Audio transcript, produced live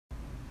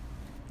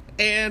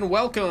And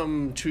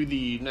welcome to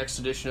the next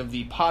edition of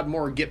the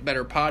Podmore Get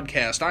Better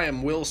podcast. I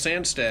am Will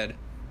Sandstead.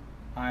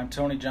 I'm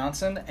Tony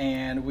Johnson,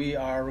 and we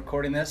are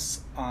recording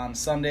this on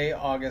Sunday,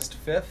 August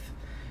 5th.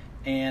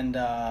 And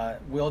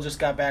Will just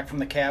got back from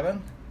the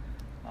cabin.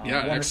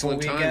 Wonderful excellent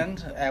weekend.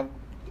 Time.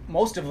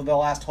 Most of the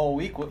last whole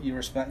week you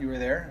were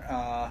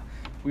there.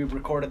 We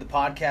recorded the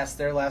podcast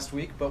there last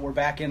week, but we're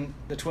back in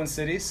the Twin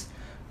Cities.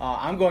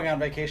 I'm going on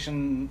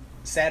vacation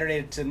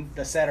Saturday to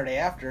the Saturday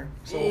after,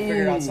 so we'll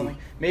figure out something.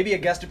 Maybe a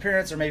guest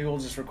appearance, or maybe we'll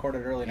just record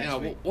it early next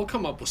week. Yeah, we'll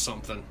come up with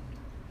something.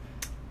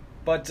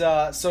 But,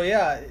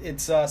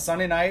 it's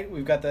Sunday night.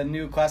 We've got the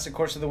new Classic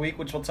Course of the Week,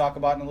 which we'll talk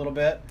about in a little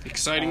bit.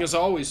 Exciting as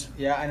always.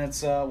 Yeah, and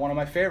it's one of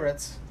my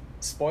favorites.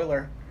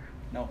 Spoiler.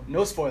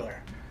 No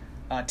spoiler.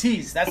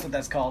 Tease, that's what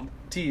that's called.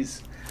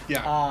 Tease.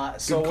 Yeah.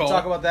 So we'll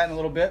talk about that in a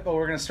little bit, but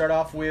we're going to start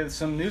off with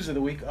some news of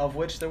the week, of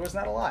which there was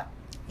not a lot.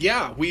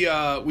 Yeah,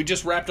 we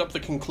just wrapped up the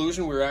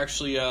conclusion. We were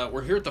actually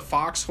we're here at the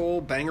Foxhole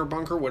Banger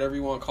Bunker, whatever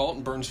you want to call it,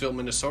 in Burnsville,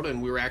 Minnesota,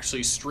 and we were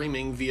actually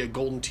streaming via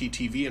Golden Tee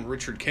TV and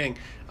Richard King.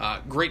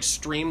 Great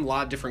stream, a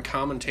lot of different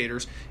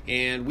commentators,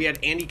 and we had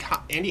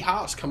Andy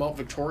Haas come out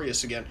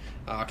victorious again,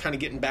 kind of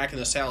getting back in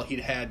the saddle. He'd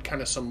had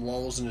kind of some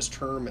lulls in his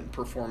tournament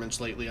performance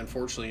lately,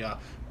 unfortunately.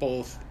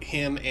 Both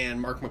him and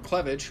Mark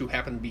McClevich, who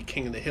happened to be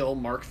king of the hill,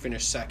 Mark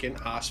finished second,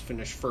 Haas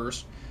finished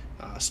first.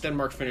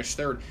 Stenmark finished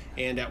third,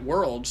 and at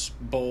Worlds,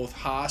 both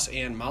Haas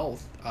and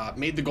Mouth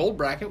made the gold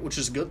bracket, which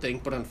is a good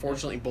thing, but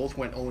unfortunately both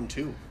went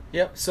 0-2.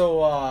 Yep,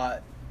 so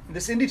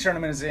this Indy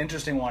tournament is an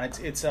interesting one.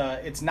 It's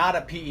not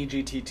a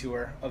PEGT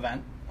Tour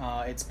event.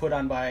 It's put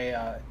on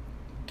by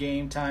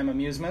Game Time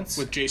Amusements.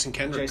 With Jason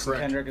Kendrick, Jason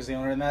correct. Kendrick is the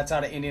owner, and that's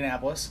out of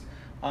Indianapolis.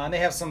 And they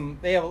have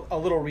a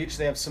little reach.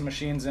 They have some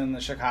machines in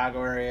the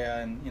Chicago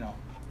area and,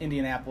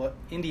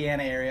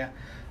 Indiana area.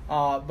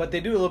 But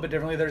they do a little bit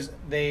differently.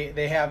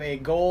 They have a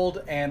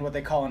gold and what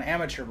they call an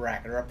amateur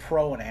bracket, or a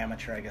pro and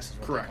amateur, I guess is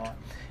what Correct. they call it.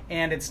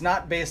 And it's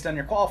not based on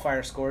your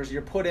qualifier scores.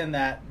 You're put in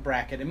that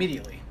bracket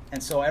immediately.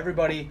 And so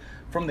everybody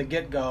from the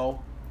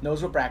get-go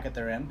knows what bracket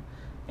they're in.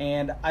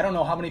 And I don't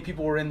know how many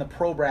people were in the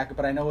pro bracket,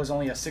 but I know it was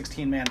only a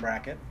 16-man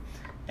bracket.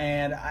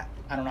 And I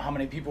don't know how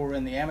many people were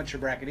in the amateur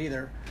bracket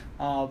either.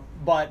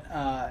 But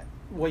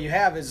what you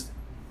have is,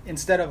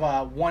 instead of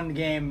a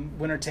one-game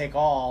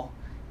winner-take-all,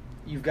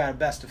 you've got a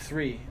best of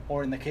three,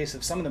 or in the case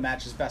of some of the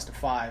matches, best of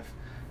five.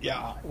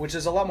 Yeah. Which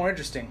is a lot more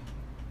interesting.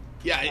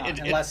 Yeah.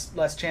 And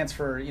less chance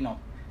for,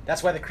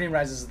 that's why the cream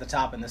rises at the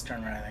top in this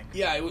tournament, I think.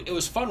 Yeah, it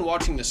was fun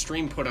watching the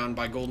stream put on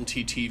by Golden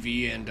Tee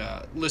TV and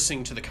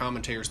listening to the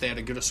commentators. They had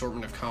a good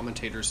assortment of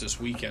commentators this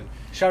weekend.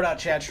 Shout out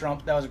Chad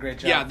Schrump. That was a great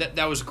job. Yeah,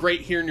 that was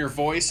great hearing your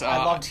voice. I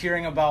loved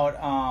hearing about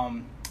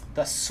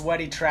the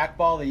sweaty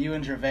trackball that you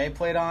and Gervais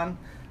played on.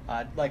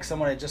 Like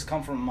someone had just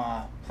come from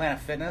Planet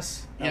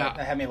Fitness. That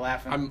had me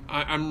laughing.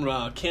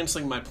 I'm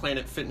canceling my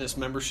Planet Fitness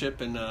membership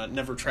and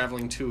never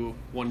traveling to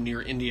one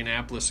near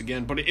Indianapolis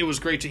again. But it was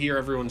great to hear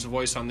everyone's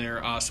voice on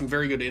there. Some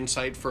very good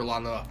insight for a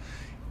lot of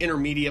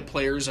intermediate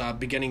players,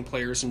 beginning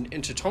players,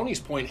 and to Tony's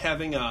point,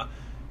 having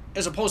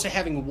as opposed to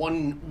having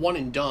one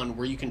and done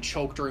where you can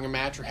choke during a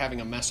match or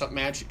having a mess up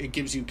match, it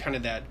gives you kind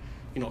of that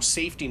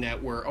safety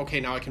net where, okay,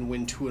 now I can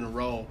win two in a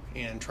row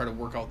and try to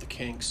work out the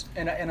kinks.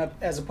 And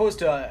as opposed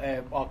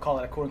to, I'll call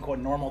it a quote-unquote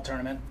normal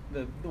tournament,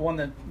 the one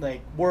that like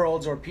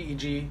Worlds or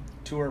PEG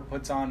Tour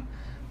puts on,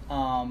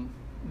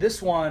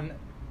 this one,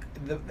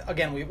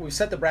 again, we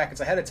set the brackets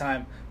ahead of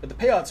time, but the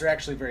payouts are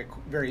actually very,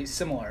 very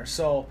similar.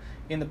 So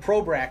in the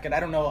pro bracket,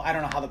 I don't know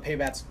how the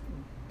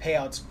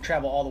payouts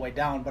travel all the way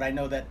down, but I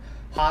know that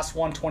Haas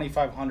won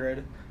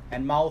 $2,500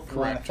 and Mouth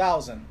won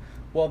 $1,000.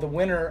 Well, the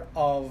winner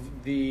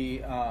of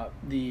the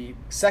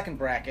second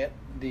bracket,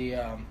 the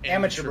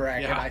amateur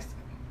bracket, yeah.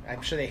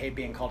 I'm sure they hate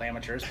being called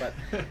amateurs, but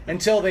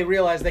until they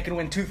realize they can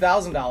win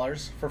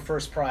 $2,000 for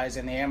first prize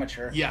in the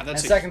amateur, and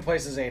second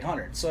place is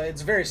 $800. So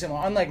it's very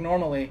similar. Unlike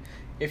normally,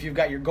 if you've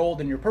got your gold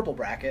and your purple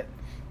bracket,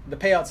 the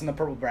payouts in the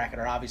purple bracket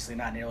are obviously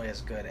not nearly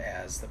as good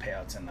as the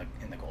payouts in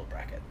the gold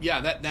bracket.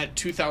 Yeah, that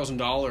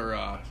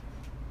 $2,000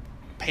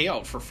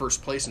 payout for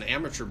first place in the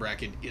amateur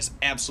bracket is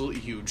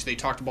absolutely huge. They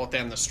talked about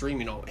that in the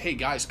stream. Hey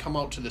guys, come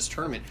out to this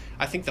tournament.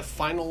 I think the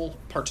final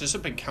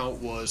participant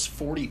count was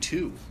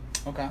 42.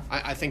 Okay.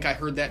 I think I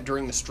heard that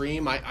during the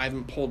stream. I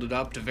haven't pulled it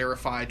up to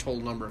verify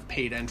total number of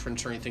paid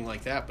entrants or anything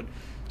like that. But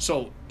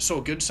so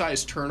a good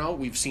sized turnout.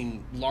 We've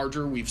seen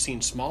larger, we've seen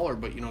smaller.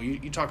 But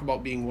you talk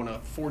about being one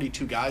of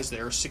 42 guys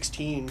there,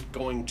 16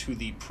 going to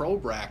the pro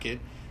bracket.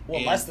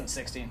 Well, less than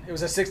 16. It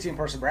was a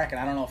 16-person bracket.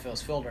 I don't know if it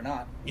was filled or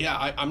not.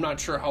 Yeah, I'm not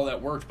sure how that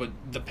worked, but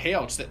the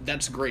payouts,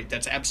 that's great.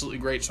 That's absolutely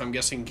great. So I'm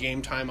guessing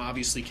Game Time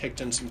obviously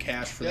kicked in some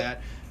cash for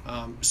that.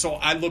 So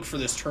I look for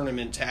this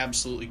tournament to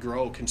absolutely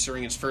grow,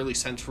 considering it's fairly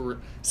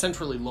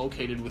centrally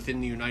located within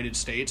the United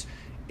States.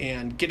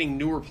 And getting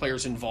newer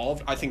players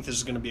involved, I think this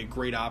is going to be a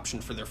great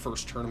option for their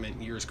first tournament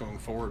in years going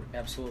forward.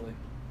 Absolutely.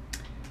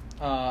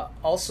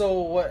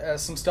 Also,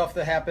 some stuff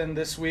that happened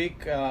this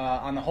week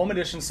on the home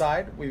edition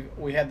side.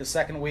 We had the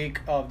second week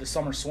of the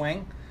Summer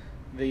Swing,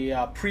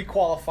 the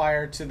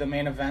pre-qualifier to the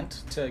main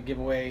event, to give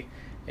away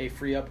a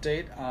free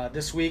update.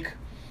 This week,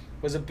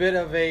 was a bit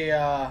of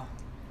a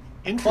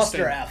Interesting.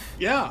 cluster F.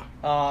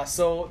 Yeah.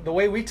 So the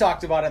way we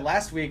talked about it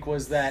last week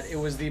was that it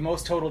was the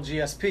most total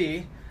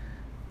GSP.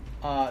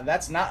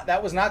 That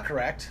was not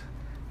correct.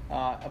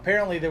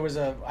 Apparently there was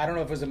I don't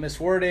know if it was a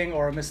miswording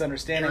or a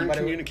misunderstanding, But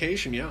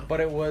communication, yeah. but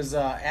it was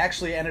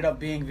actually ended up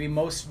being the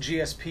most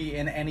GSP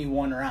in any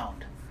one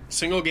round.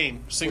 Single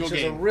game. Which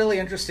is a really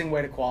interesting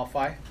way to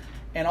qualify,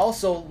 and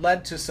also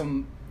led to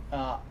some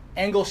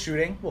angle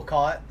shooting, we'll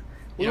call it.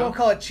 We won't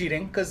call it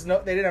cheating because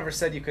they never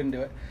said you couldn't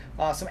do it.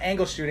 Some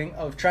angle shooting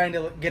of trying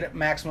to get at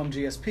maximum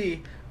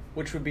GSP,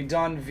 which would be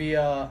done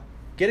via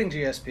getting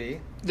GSP.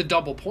 The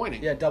double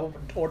pointing. Yeah, double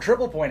or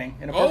triple pointing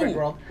in a perfect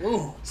world.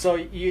 Ooh. So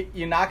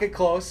you knock it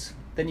close,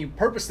 then you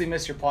purposely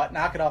miss your putt,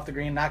 knock it off the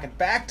green, knock it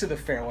back to the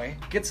fairway,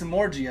 get some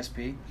more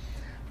GSP.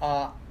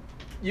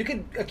 You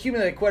could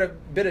accumulate quite a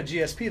bit of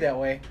GSP that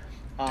way.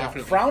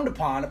 Definitely. Frowned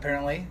upon,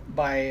 apparently,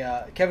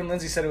 by Kevin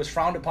Lindsay said it was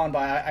frowned upon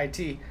by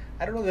IT.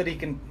 I don't know that he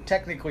can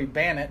technically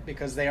ban it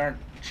because they aren't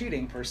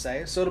cheating per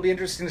se. So it'll be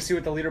interesting to see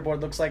what the leaderboard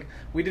looks like.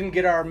 We didn't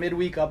get our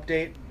midweek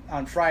update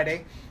on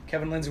Friday.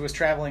 Kevin Lindsay was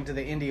traveling to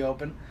the Indy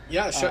Open.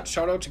 Yeah,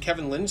 shout out to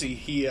Kevin Lindsay.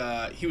 He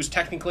was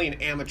technically an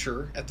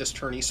amateur at this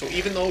tourney, so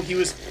even though he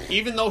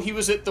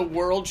was at the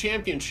World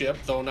Championship,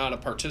 though not a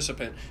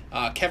participant,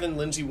 Kevin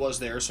Lindsay was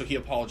there, so he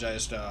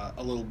apologized a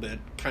little bit,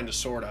 kind of,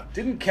 sorta.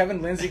 Didn't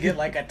Kevin Lindsay get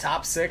like a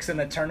top 6 in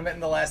the tournament in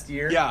the last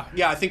year? Yeah,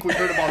 I think we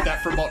heard about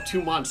that for about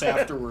 2 months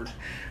afterward.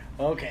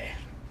 Okay,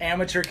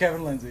 amateur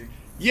Kevin Lindsay.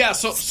 Yeah,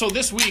 so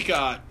this week,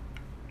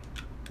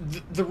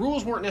 the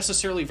rules weren't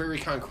necessarily very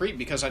concrete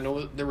because I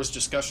know there was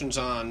discussions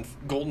on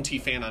Golden Tee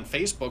Fan on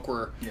Facebook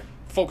where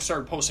folks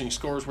started posting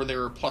scores where they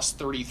were plus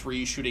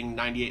 33 shooting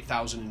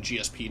 98,000 in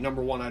GSP.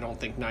 Number one, I don't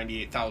think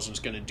 98,000 is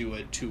going to do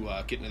it to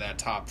get into that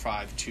top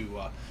 5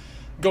 to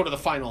go to the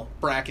final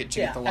bracket to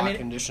get the lock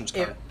conditions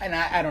card. And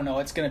I don't know,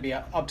 it's going to be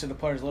up to the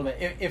players a little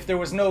bit. If there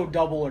was no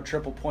double or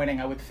triple pointing,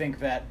 I would think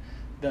that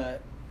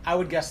I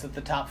would guess that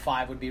the top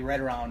 5 would be right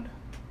around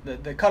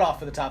the cutoff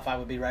for the top 5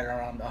 would be right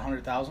around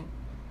 100,000.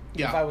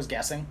 Yeah. If I was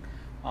guessing.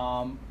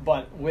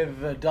 But with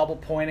the double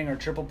pointing or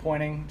triple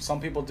pointing, some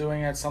people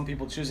doing it, some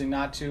people choosing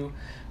not to.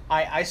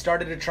 I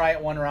started to try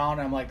it one round,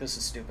 and I'm like, this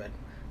is stupid.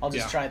 I'll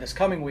just try this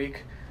coming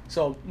week.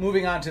 So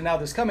moving on to now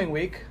this coming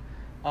week,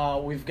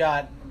 we've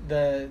got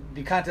the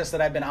contest that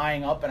I've been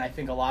eyeing up, and I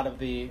think a lot of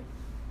the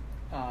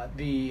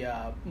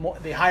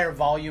higher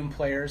volume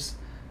players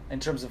in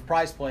terms of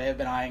prize play have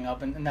been eyeing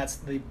up, and that's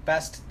the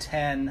best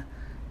 10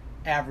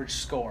 average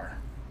score.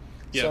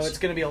 Yes. So it's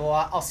going to be a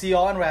lot. I'll see you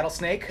all on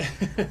Rattlesnake.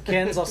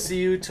 Kins, I'll see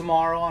you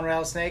tomorrow on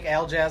Rattlesnake.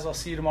 Al Jazz, I'll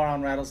see you tomorrow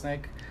on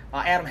Rattlesnake.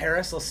 Adam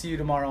Harris, I'll see you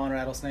tomorrow on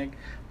Rattlesnake.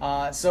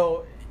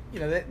 So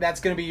that's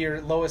going to be your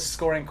lowest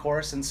scoring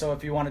course, and so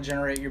if you want to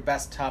generate your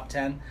best top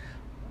 10,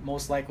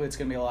 most likely it's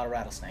going to be a lot of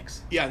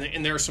Rattlesnakes. Yeah,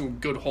 and there are some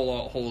good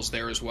holes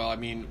there as well. I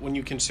mean, when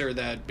you consider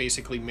that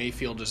basically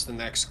Mayfield is the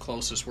next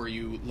closest where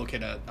you look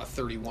at a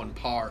 31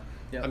 par.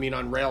 Yep. I mean,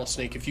 on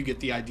Rattlesnake, if you get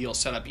the ideal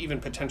setup,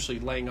 even potentially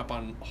laying up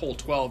on hole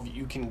 12,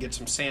 you can get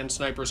some sand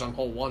snipers on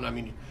hole 1.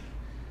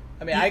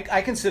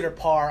 I consider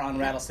par on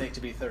Rattlesnake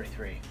to be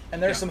 33,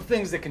 and there's some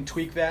things that can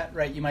tweak that,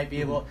 right? You might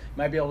be able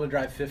to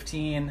drive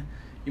 15.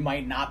 You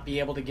might not be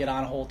able to get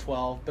on hole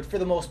 12, but for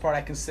the most part,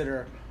 I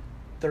consider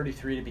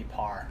 33 to be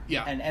par.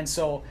 Yeah. And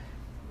so,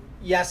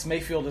 yes,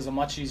 Mayfield is a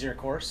much easier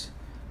course,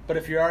 but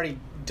if you're already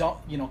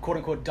quote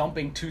unquote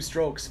dumping 2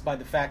 strokes by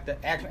the fact that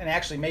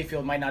actually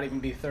Mayfield might not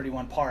even be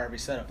 31 par every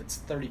setup, it's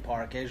 30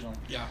 par occasionally.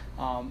 Yeah.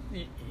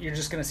 You're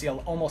just going to see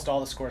almost all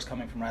the scores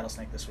coming from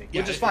Rattlesnake this week,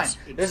 which is fine.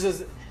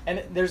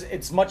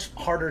 It's much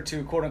harder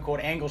to quote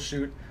unquote angle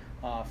shoot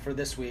for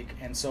this week,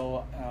 and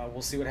so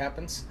we'll see what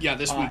happens. Yeah,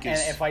 this week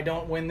is. And if I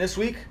don't win this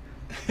week,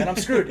 then I'm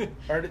screwed,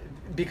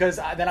 because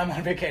then I'm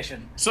on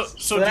vacation.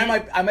 So then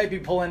I might be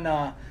pulling.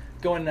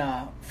 Going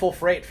full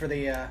freight for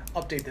the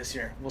update this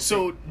year. We'll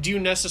see. Do you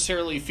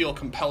necessarily feel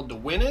compelled to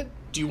win it?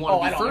 Do you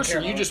want to be first, or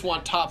you just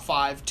want top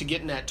 5 to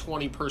get in that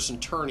 20person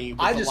tourney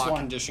with the lock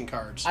condition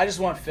cards? I just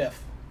want 5th,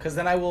 because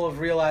then I will have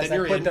realized I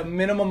put the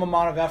minimum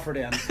amount of effort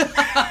in.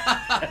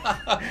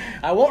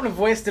 I won't have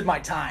wasted my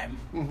time.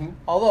 Mm-hmm.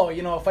 Although,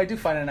 if I do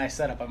find a nice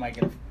setup, I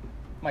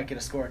might get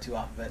a score or 2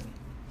 off of it.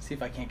 See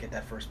if I can't get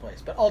that first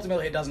place. But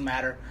ultimately, it doesn't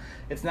matter.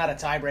 It's not a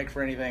tie break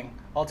for anything.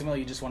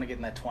 Ultimately, you just want to get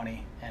in that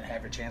 20 and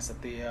have your chance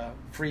at the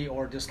free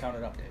or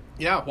discounted update.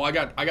 Yeah, well,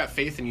 I got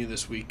faith in you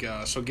this week.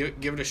 So give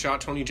it a shot,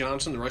 Tony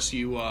Johnson. The rest of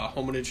you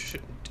Home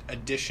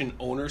Edition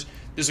owners.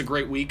 This is a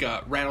great week.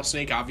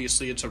 Rattlesnake,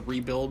 obviously, it's a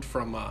rebuild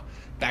from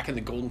back in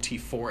the Golden Tee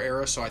 4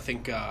 era. So I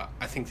think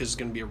this is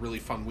going to be a really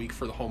fun week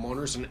for the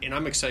homeowners, and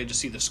I'm excited to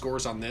see the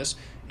scores on this,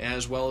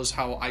 as well as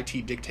how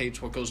IT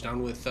dictates what goes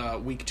down with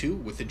week 2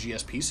 with the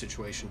GSP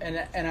situation.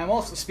 And I'm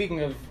also, speaking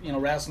of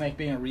Rattlesnake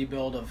being a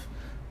rebuild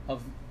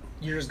of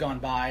years gone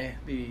by,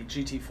 the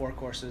GT4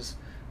 courses.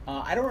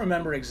 I don't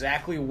remember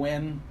exactly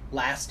when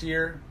last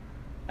year.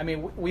 I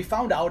mean, we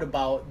found out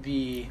about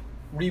the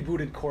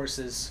rebooted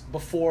courses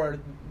before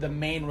the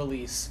main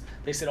release.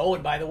 They said,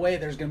 and by the way,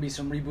 there's going to be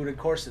some rebooted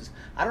courses.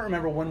 I don't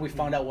remember when we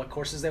found out what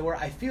courses they were.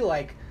 I feel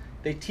like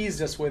they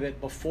teased us with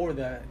it before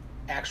the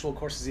actual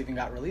courses even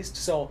got released.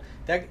 So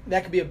that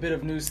could be a bit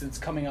of news that's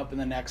coming up in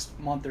the next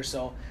month or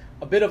so.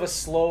 A bit of a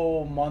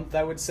slow month,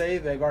 I would say.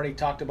 They've already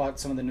talked about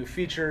some of the new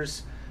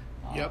features.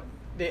 Yep.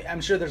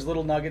 I'm sure there's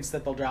little nuggets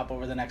that they'll drop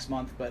over the next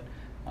month, but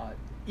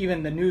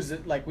even the news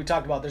that, like we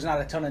talked about, there's not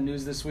a ton of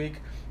news this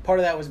week. Part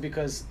of that was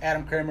because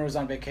Adam Kramer was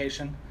on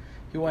vacation.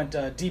 He went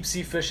deep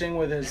sea fishing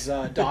with his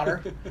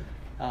daughter.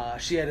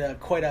 She had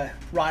quite a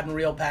rod and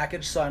reel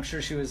package, so I'm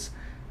sure she was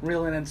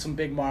reeling in some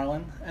big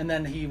marlin. And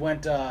then he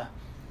went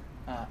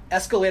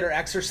escalator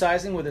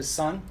exercising with his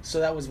son,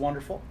 so that was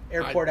wonderful.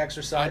 Airport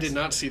exercise. I did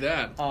not see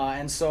that.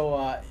 And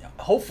so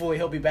hopefully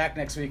he'll be back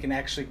next week and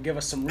actually give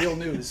us some real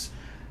news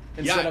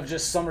instead of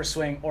just summer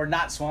swing or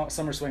not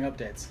summer swing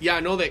updates. Yeah,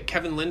 I know that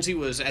Kevin Lindsay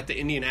was at the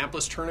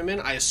Indianapolis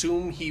tournament. I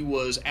assume he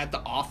was at the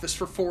office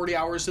for 40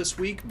 hours this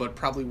week, but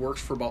probably worked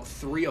for about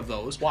 3 of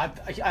those. Well,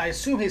 I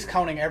assume he's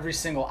counting every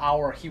single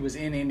hour he was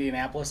in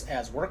Indianapolis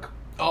as work.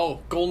 Oh,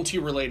 Golden Tee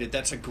related.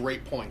 That's a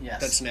great point.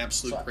 Yes. That's an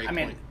absolute great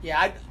point. Yeah,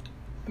 I'd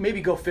maybe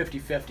go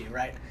 50-50,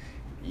 right?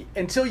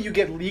 Until you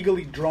get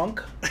legally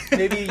drunk,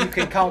 maybe you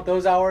can count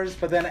those hours.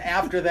 But then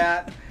after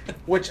that,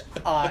 which,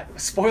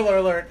 spoiler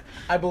alert,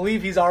 I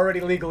believe he's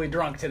already legally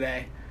drunk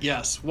today.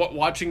 Yes,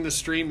 watching the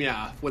stream,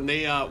 yeah. When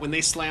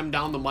they slammed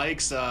down the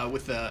mics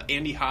with the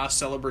Andy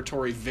Haas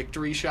celebratory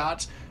victory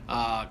shots,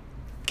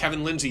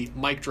 Kevin Lindsay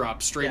mic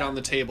drop straight on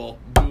the table.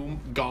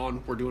 Boom,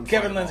 gone. We're doing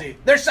Kevin fireball. Lindsay,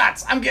 there's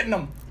shots. I'm getting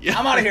them. Yeah.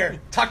 I'm out of here.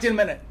 Talk to you in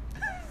a minute.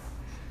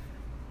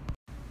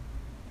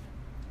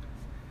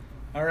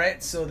 All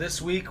right, so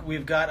this week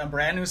we've got a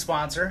brand new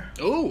sponsor.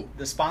 Ooh.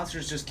 The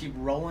sponsors just keep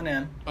rolling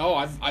in. Oh,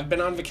 I've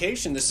been on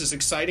vacation. This is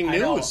exciting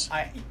news.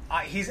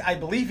 I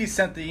believe he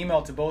sent the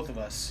email to both of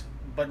us,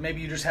 but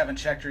maybe you just haven't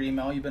checked your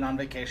email. You've been on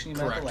vacation. You've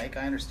been at the lake.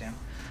 I understand.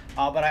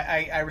 But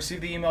I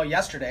received the email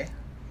yesterday,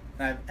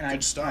 and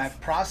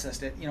I've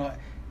processed it.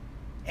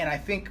 And I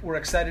think we're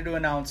excited to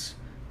announce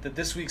that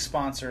this week's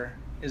sponsor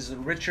is the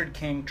Richard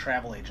King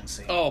Travel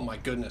Agency. Oh my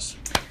goodness,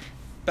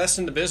 best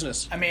in the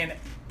business. I mean,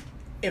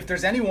 if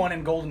there's anyone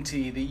in Golden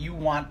Tee that you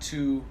want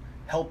to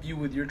help you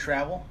with your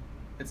travel,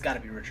 it's got to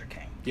be Richard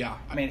King. Yeah.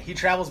 I mean, he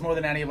travels more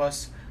than any of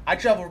us. I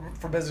travel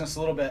for business a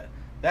little bit.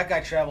 That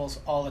guy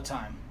travels all the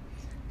time.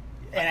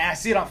 And I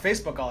see it on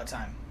Facebook all the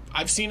time.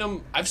 I've seen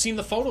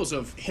the photos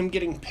of him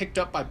getting picked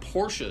up by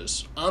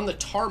Porsches on the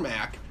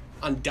tarmac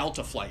on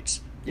Delta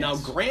flights. Yes. Now,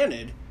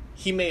 granted,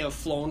 he may have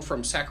flown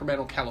from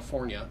Sacramento,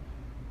 California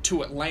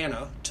to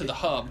Atlanta to the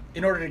hub.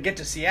 In order to get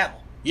to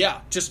Seattle.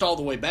 Yeah, just all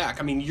the way back.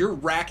 I mean, you're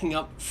racking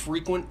up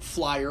frequent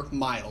flyer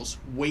miles,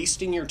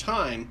 wasting your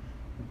time,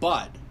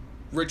 but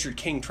Richard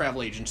King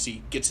Travel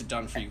Agency gets it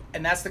done for you.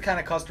 And that's the kind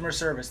of customer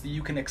service that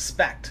you can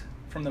expect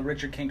from the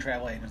Richard King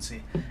Travel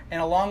Agency. And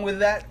along with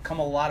that come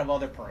a lot of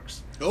other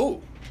perks.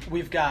 Oh.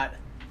 We've got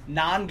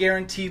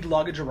non-guaranteed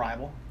luggage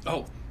arrival.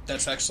 Oh,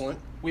 that's excellent.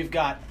 We've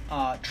got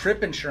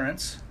trip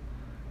insurance,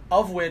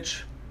 of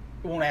which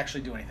it won't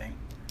actually do anything.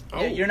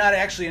 Oh. You're not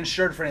actually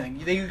insured for anything.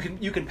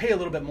 You can pay a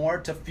little bit more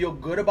to feel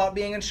good about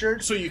being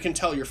insured. So you can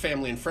tell your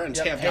family and friends,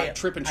 Yep, hey, I've got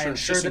trip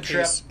insurance just in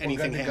case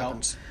anything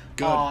happens.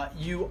 Good.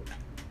 You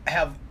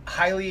have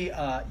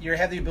you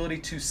have the ability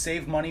to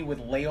save money with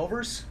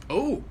layovers.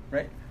 Oh.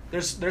 Right?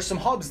 There's some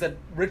hubs that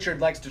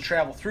Richard likes to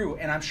travel through,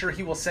 and I'm sure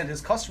he will send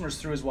his customers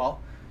through as well.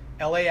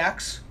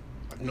 LAX.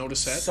 I've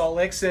noticed that. Salt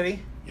Lake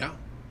City. Yeah.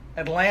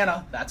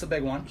 Atlanta. That's a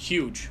big one.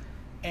 Huge.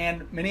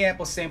 And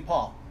Minneapolis, St.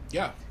 Paul.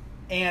 Yeah.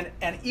 And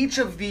each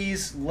of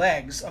these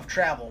legs of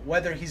travel,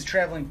 whether he's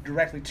traveling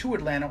directly to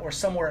Atlanta or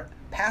somewhere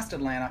past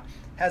Atlanta,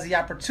 has the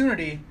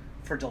opportunity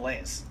for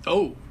delays.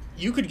 Oh,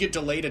 you could get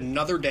delayed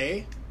another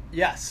day?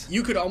 Yes.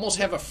 You could almost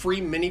have a free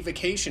mini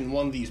vacation in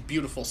one of these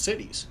beautiful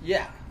cities.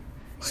 Yeah.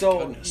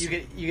 So you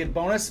get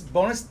bonus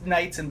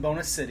nights and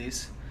bonus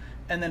cities.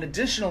 And then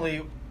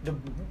additionally,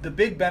 the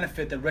big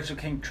benefit that Richard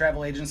King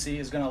Travel Agency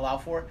is going to allow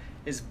for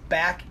is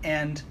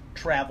back-end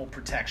travel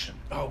protection.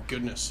 Oh,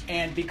 goodness.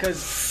 And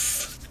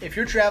because if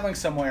you're traveling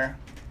somewhere,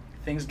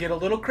 things get a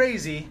little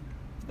crazy,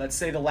 let's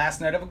say the last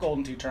night of a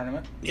Golden Tee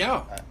tournament.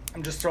 Yeah.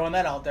 I'm just throwing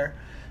that out there.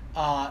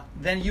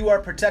 Then you are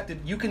protected.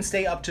 You can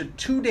stay up to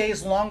 2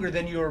 days longer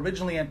than you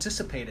originally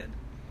anticipated.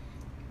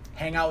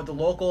 Hang out with the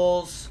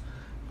locals,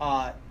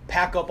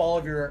 pack up all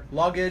of your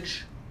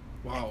luggage.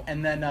 Wow.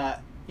 And then,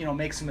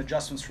 make some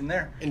adjustments from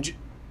there. And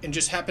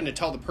just happen to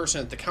tell the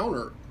person at the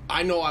counter,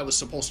 I know I was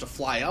supposed to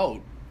fly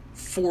out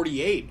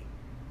 48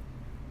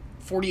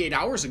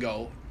 hours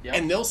ago. Yep.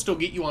 And they'll still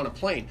get you on a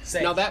plane.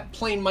 Same. Now, that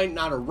plane might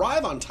not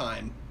arrive on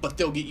time, but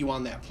they'll get you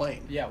on that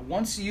plane. Yeah,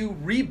 once you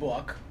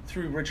rebook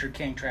through Richard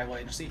King Travel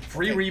Agency,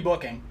 free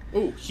rebooking.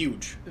 Ooh,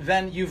 huge.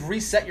 Then you've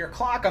reset your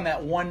clock on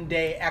that 1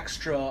 day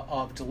extra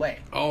of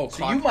delay. Oh,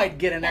 so you might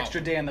get an extra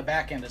day on the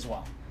back end as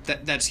well.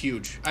 That's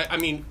huge. I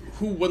mean,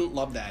 who wouldn't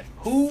love that?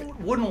 Who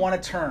wouldn't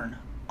want to turn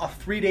a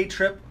 3-day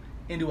trip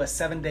into a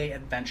 7-day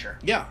adventure?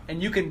 Yeah.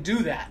 And you can do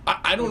that.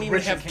 I don't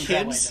even have King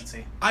kids.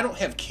 I don't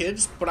have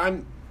kids, but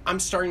I'm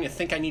starting to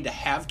think I need to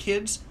have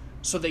kids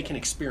so they can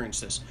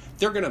experience this.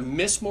 They're going to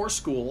miss more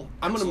school.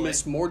 I'm going to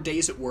miss more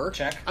days at work.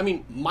 Check. I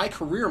mean, my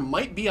career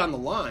might be on the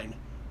line,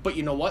 But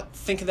you know what?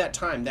 Think of that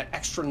time, that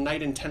extra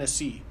night in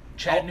Tennessee.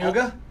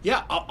 Chattanooga?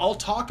 I'll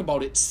talk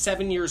about it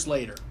 7 years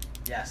later.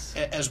 Yes.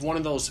 As one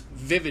of those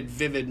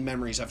vivid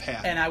memories I've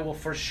had. And I will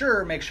for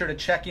sure make sure to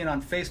check in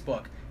on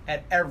Facebook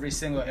at every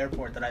single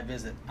airport that I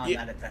visit on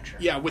that adventure.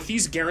 Yeah, with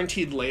these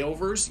guaranteed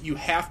layovers, you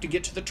have to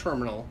get to the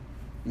terminal,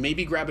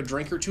 maybe grab a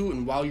drink or two,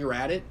 and while you're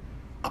at it,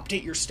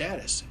 update your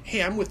status.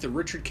 Hey, I'm with the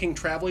Richard King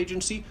Travel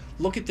Agency.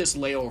 Look at this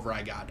layover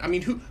I got. I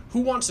mean, who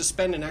wants to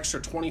spend an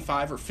extra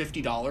 $25 or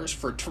 $50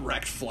 for a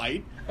direct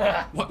flight?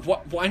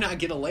 Why not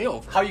get a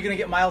layover? How are you going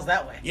to get miles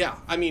that way? Yeah,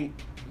 I mean,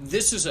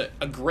 this is a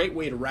great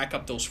way to rack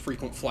up those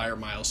frequent flyer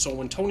miles. So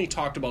when Tony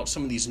talked about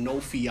some of these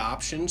no-fee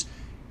options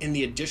and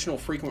the additional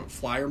frequent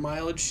flyer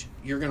mileage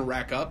you're going to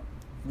rack up,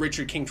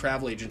 Richard King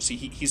Travel Agency,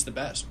 he's the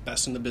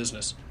best in the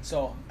business.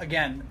 So,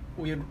 again,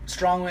 we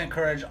strongly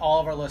encourage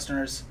all of our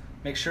listeners,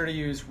 make sure to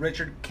use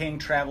Richard King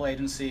Travel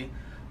Agency.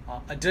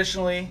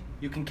 Additionally,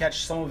 you can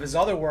catch some of his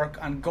other work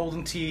on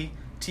Golden Tee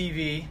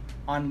TV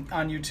on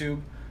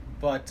YouTube.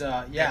 But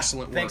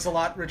Excellent thanks work. a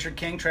lot, Richard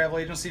King Travel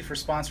Agency, for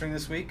sponsoring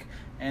this week.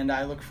 And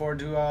I look forward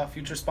to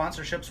future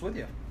sponsorships with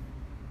you.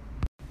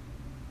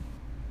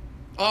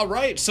 All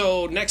right,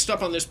 so next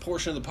up on this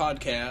portion of the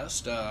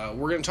podcast,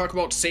 we're going to talk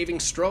about saving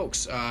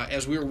strokes.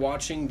 As we were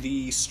watching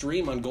the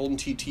stream on Golden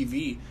Tee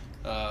TV,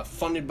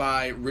 funded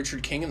by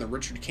Richard King and the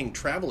Richard King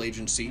Travel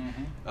Agency,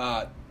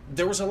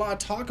 there was a lot of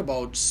talk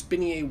about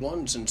spinny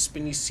A1s and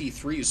spinny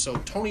C3s. So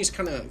Tony's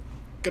going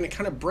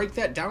to break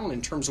that down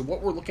in terms of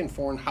what we're looking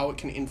for and how it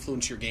can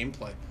influence your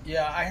gameplay.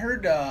 Yeah, I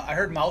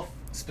heard Mouth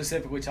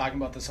specifically talking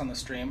about this on the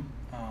stream,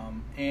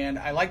 and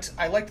I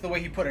liked the way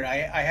he put it.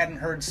 I hadn't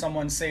heard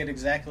someone say it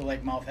exactly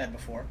like Mouth had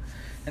before,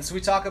 and so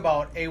we talk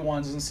about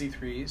A1s and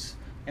C3s,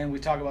 and we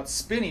talk about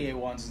spinny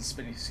A1s and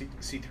spinny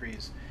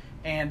C3s,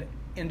 and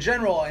in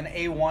general, an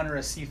A1 or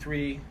a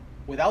C3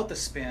 without the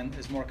spin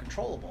is more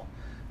controllable.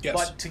 Yes.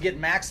 But to get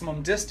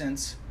maximum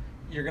distance,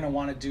 you're going to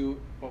want to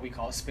do what we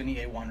call a spinny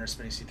A1 or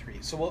spinny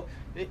C3. So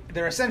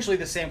they're essentially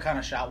the same kind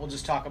of shot. We'll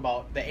just talk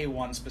about the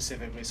A1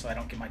 specifically so I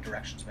don't get my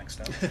directions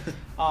mixed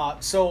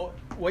up. So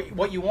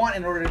what you want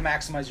in order to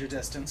maximize your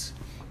distance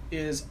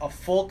is a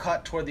full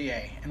cut toward the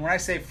A. And when I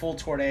say full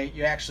toward A,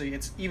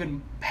 it's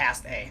even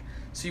past A.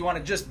 So you want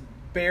to just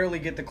barely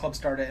get the club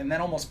started and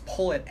then almost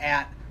pull it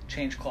at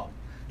change club.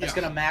 That's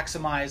going to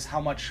maximize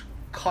how much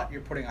cut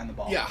you're putting on the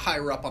ball. Yeah,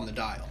 higher up on the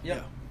dial.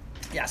 Yep.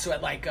 Yeah, so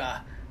at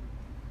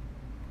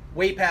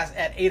way past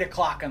at 8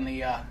 o'clock on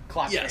the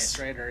clock face,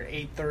 right, or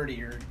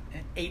 8:30 or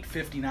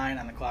 8:59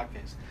 on the clock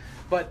face.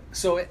 But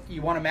so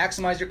you want to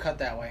maximize your cut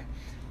that way,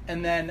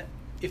 and then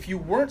if you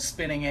weren't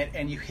spinning it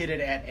and you hit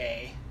it at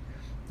A,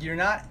 you're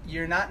not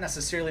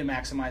necessarily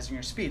maximizing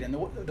your speed. And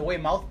the way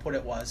Mouth put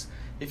it was,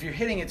 if you're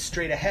hitting it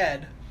straight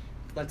ahead,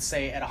 let's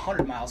say at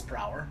 100 miles per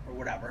hour or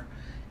whatever,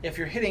 if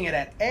you're hitting it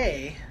at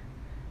A,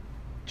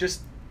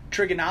 just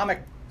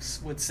trigonomics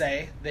would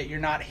say that you're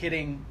not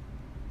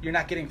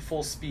getting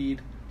full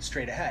speed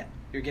straight ahead.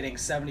 You're getting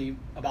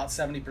about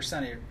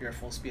 70% of your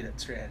full speed at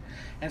straight ahead.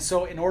 And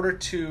so in order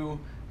to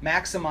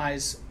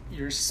maximize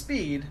your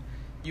speed,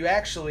 you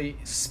actually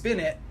spin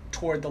it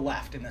toward the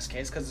left in this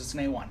case because it's an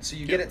A1. So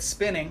you get it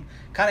spinning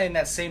kind of in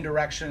that same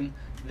direction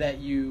that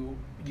you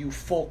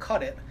full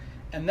cut it.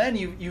 And then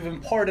you've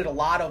imparted a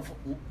lot of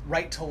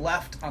right to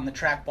left on the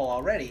trackball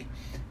already.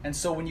 And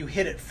so when you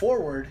hit it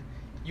forward,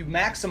 you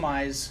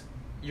maximize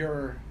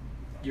your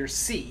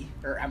C,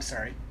 or I'm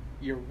sorry,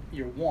 your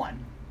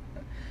 1,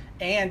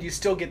 and you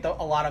still get a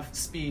lot of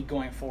speed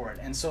going forward.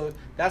 And so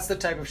that's the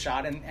type of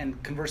shot.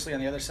 And conversely,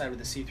 on the other side with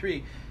the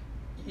C3,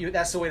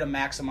 that's the way to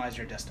maximize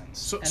your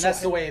distance.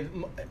 That's the way,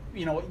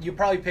 you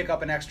probably pick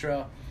up an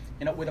extra,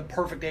 with a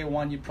perfect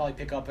A1, you'd probably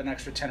pick up an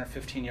extra 10 or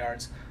 15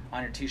 yards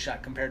on your tee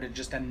shot compared to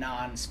just a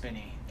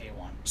non-spinny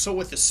A1. So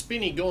with the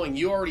spinny going,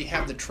 you already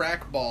have the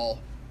trackball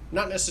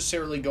not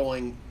necessarily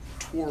going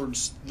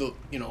towards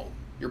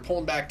you're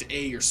pulling back to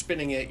A, you're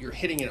spinning it, you're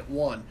hitting it at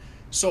 1.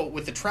 So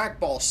with the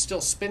trackball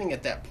still spinning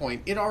at that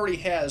point, it already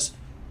has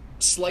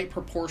slight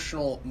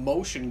proportional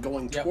motion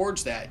going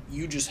towards that.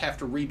 You just have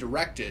to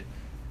redirect it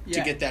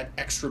to get that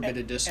extra bit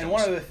of distance. And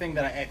one other thing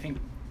that I think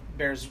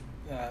bears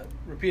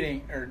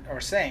repeating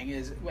or saying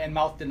is, and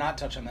Mouth did not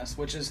touch on this,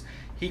 which is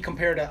he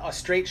compared a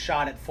straight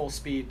shot at full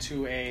speed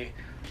to a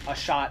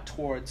shot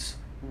towards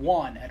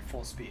 1 at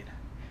full speed.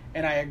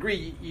 And I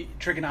agree,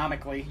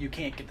 trigonomically, you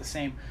can't get the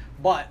same.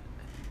 But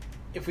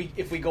if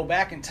we go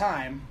back in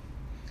time,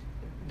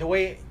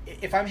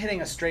 if I'm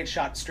hitting a straight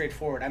shot straight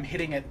forward, I'm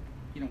hitting it,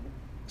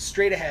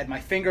 straight ahead. My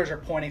fingers are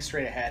pointing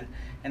straight ahead,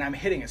 and I'm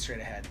hitting it straight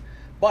ahead.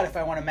 But if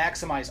I want to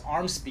maximize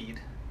arm speed,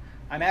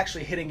 I'm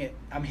actually hitting it.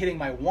 I'm hitting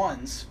my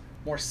 1s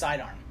more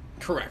sidearm.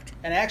 Correct.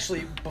 And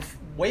actually,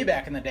 way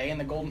back in the day, in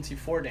the Golden Tee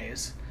 4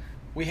 days,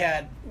 we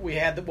had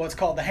what's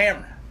called the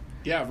hammer.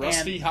 Yeah,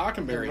 Rusty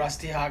Hockenberry. The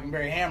Rusty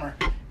Hockenberry hammer.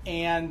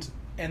 And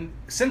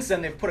since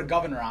then, they've put a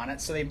governor on it,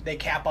 so they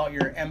cap out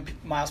your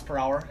miles per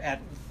hour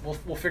at.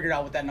 We'll figure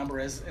out what that number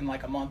is in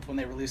like a month when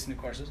they release new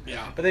courses.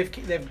 Yeah. But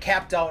they've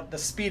capped out the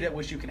speed at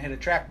which you can hit a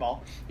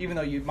trackball, even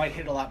though you might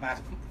hit a lot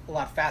a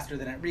lot faster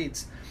than it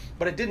reads.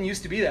 But it didn't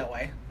used to be that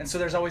way, and so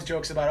there's always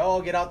jokes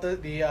about get out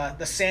the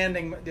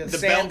sanding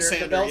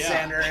the belt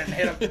sander and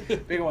hit a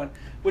big one,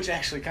 which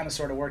actually kind of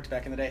sort of worked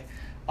back in the day.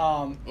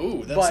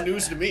 Ooh, that's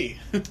news to me.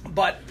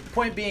 But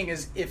point being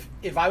is,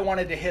 if I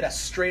wanted to hit a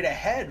straight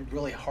ahead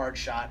really hard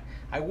shot,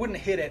 I wouldn't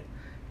hit it.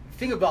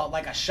 Think about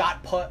like a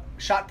shot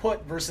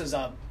put versus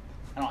a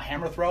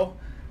hammer throw.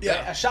 Yeah.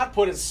 Right? A shot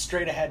put is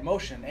straight ahead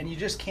motion, and you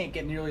just can't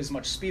get nearly as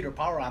much speed or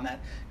power on that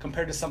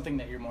compared to something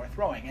that you're more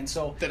throwing. And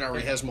so that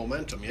already has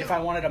momentum. Yeah. If I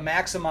wanted to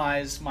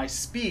maximize my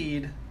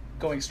speed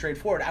going straight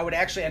forward, I would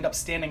actually end up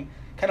standing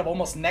kind of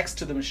almost next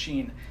to the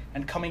machine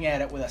and coming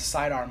at it with a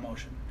sidearm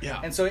motion. Yeah.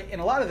 And so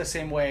in a lot of the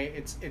same way,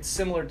 it's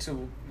similar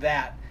to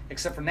that,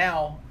 except for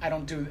now I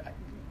don't do,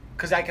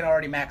 because I can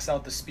already max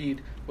out the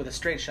speed with a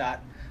straight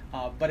shot,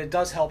 but it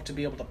does help to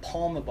be able to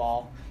palm the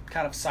ball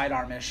kind of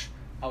sidearm-ish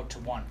out to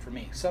one for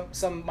me.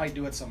 Some might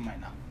do it, some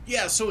might not.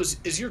 Yeah, so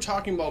as you're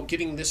talking about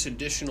getting this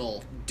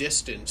additional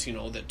distance,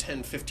 that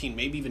 10, 15,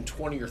 maybe even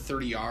 20 or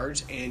 30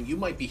 yards, and you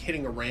might be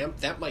hitting a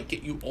ramp, that might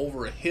get you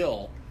over a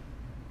hill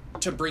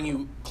to bring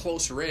you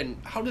closer in.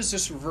 How does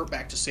this revert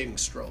back to saving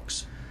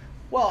strokes?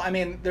 Well, I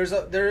mean, there's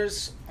a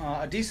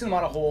decent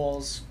amount of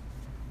holes,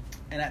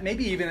 and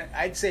maybe even,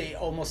 I'd say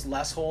almost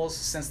less holes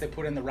since they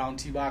put in the round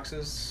tee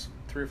boxes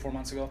 3 or 4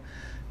 months ago,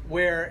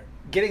 where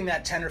getting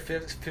that 10 or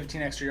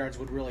 15 extra yards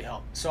would really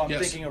help. So I'm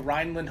thinking of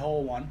Rhineland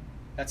Hole 1.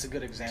 That's a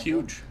good example.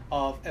 Huge.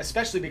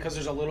 Especially because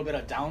there's a little bit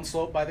of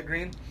downslope by the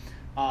green.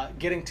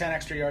 Getting 10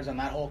 extra yards on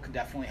that hole could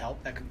definitely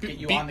help. That could get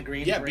you on the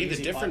green. Yeah, be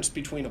the difference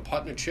between a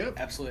putt and a chip.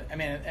 Absolutely. I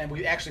mean, and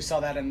we actually saw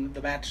that in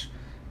the match,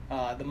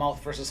 the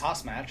Mouth versus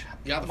Haas match.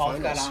 Yeah, the Mouth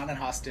finals. got on and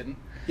Haas didn't.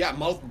 Yeah,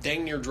 Mouth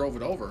dang near drove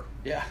it over.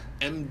 Yeah.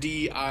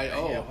 MDIO. Yeah,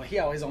 well, he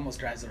always almost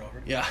drives it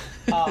over. Yeah.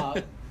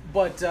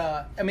 But,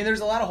 I mean,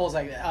 there's a lot of holes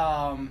like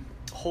that.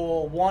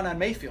 Hole 1 on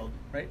Mayfield,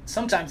 right?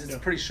 Sometimes it's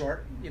pretty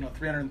short,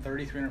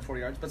 330,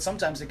 340 yards, but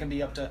sometimes it can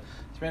be up to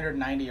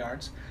 390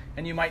 yards,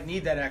 and you might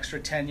need that extra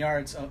 10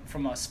 yards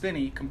from a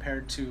spinny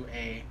compared to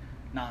a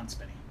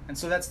non-spinny. And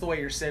so that's the way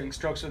you're saving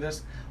strokes with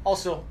this.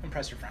 Also,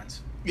 impress your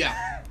friends.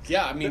 Yeah.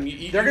 Yeah, I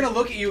mean... They're going to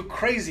look at you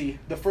crazy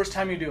the first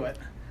time you do it,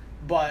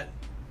 but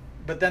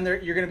then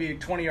you're going to be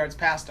 20 yards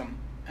past them,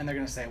 and they're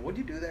going to say, what'd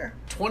you do there?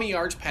 20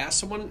 yards past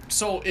someone?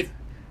 So if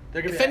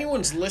If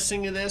anyone's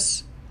listening to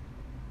this,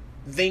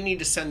 they need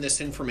to send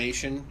this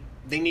information.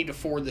 They need to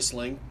forward this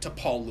link to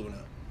Paul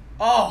Luna.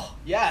 Oh,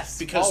 yes,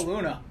 because Paul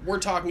Luna. We're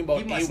talking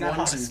about He must know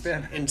how to A1s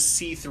spin. and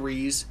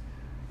C3s,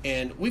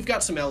 and we've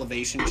got some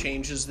elevation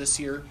changes this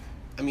year.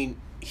 I mean,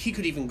 he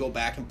could even go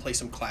back and play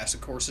some classic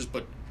courses,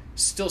 but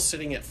still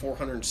sitting at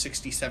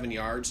 467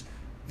 yards.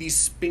 These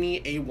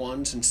spinny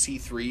A1s and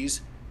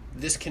C3s,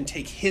 this can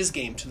take his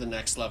game to the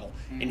next level.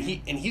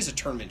 Mm-hmm. And he's a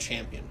tournament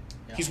champion.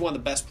 Yeah. He's one of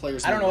the best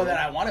players in I don't the know world. that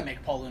I want to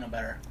make Paul Luna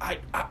better.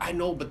 I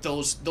know, but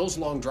those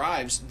long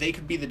drives, they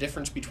could be the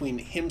difference between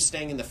him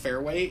staying in the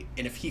fairway,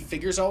 and if he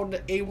figures out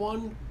an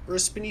A1 or a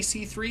spinny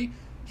C3,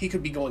 he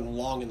could be going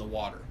long in the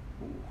water.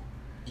 Ooh.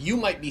 You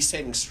might be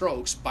saving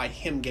strokes by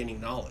him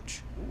gaining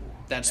knowledge.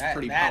 That's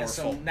pretty that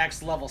powerful. Is some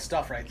next level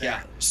stuff right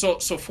there. Yeah. So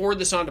forward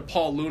this on to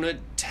Paul Luna.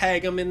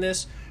 Tag him in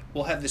this.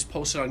 We'll have this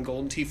posted on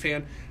Golden Tee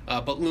Fan.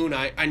 But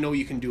Luna, I know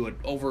you can do it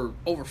over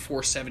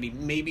 470,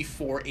 maybe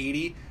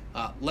 480.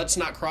 Let's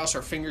not cross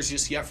our fingers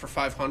just yet for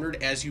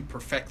 500 as you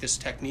perfect this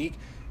technique.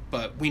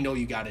 But we know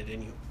you got it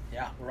in you.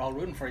 Yeah, we're all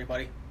rooting for you,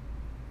 buddy.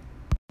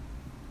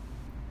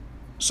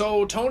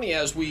 So, Tony,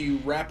 as we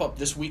wrap up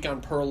this week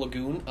on Pearl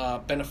Lagoon,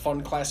 been a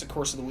fun classic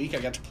course of the week. I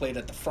got to play it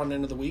at the front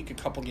end of the week, a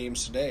couple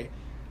games today.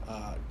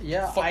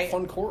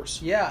 Fun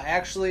course. Yeah,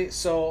 actually,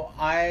 so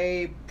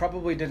I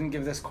probably didn't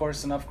give this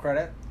course enough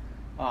credit.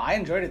 I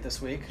enjoyed it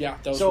this week. Yeah,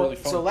 that was really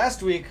fun. So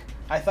last week,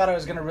 I thought I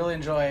was going to really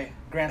enjoy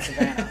Grand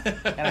Savannah,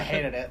 and I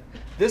hated it.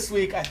 This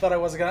week, I thought I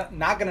was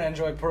not going to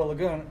enjoy Pearl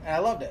Lagoon, and I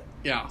loved it.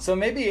 Yeah. So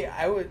maybe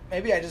I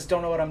just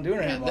don't know what I'm doing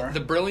anymore. The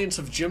brilliance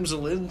of Jim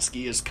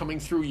Zielinski is coming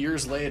through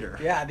years later.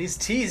 Yeah, these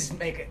tees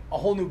make a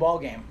whole new ball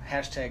game.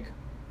 Hashtag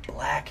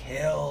Black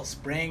Hills.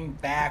 Bring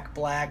back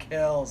Black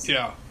Hills.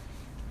 Yeah.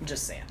 I'm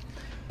just saying.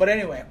 But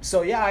anyway,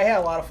 so yeah, I had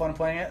a lot of fun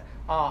playing it.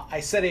 I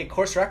set a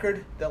course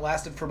record that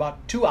lasted for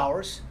about 2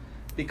 hours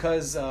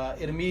because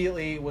it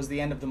immediately was the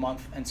end of the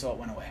month, and so it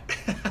went away.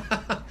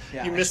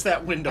 Yeah, You missed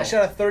that window. I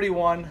shot a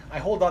 31. I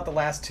holed out the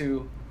last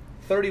two.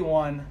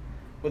 31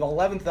 with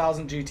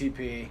 11,000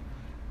 GTP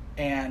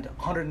and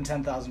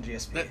 110,000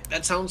 GSP.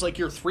 That sounds like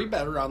your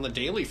 3-better on the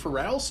daily for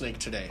Rattlesnake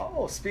today.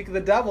 Oh, speak of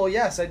the devil,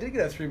 yes, I did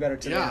get a 3-better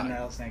today on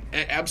Rattlesnake.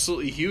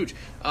 Absolutely huge.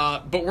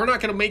 But we're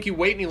not going to make you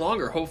wait any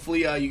longer.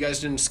 Hopefully you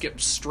guys didn't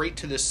skip straight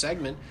to this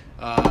segment.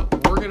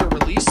 We're going to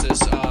release this.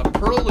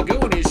 Pearl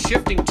Lagoon is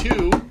shifting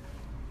to...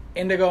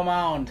 Indigo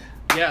Mound.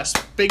 Yes,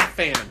 big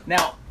fan.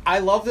 Now, I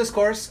love this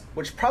course,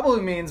 which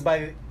probably means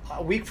by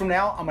a week from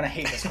now, I'm going to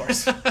hate this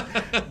course.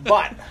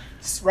 But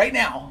right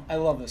now, I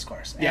love this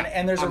course.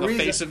 And there's on a reason.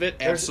 The face of it,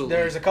 absolutely.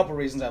 There's a couple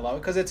reasons I love it,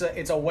 because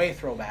it's a way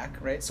throwback,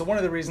 right? So one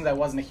of the reasons I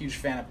wasn't a huge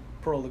fan of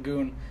Pearl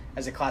Lagoon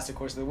as a classic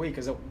course of the week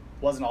is it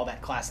wasn't all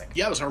that classic.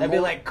 Yeah, it was our That'd be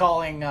like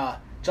calling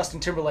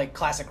Justin Timberlake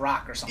classic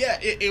rock or something. Yeah,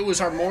 it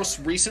was our most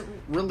recent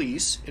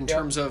release in Yep.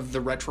 terms of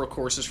the retro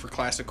courses for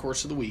Classic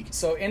Course of the Week.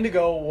 So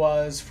Indigo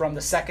was from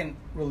the second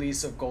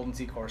release of Golden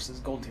Tee courses,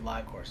 Golden Tee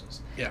Live courses.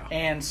 Yeah.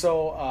 And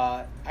so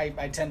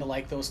I tend to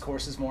like those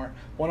courses more.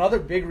 One other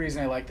big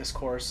reason I like this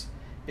course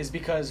is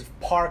because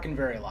par can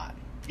vary a lot.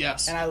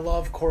 Yes. And I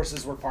love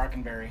courses where par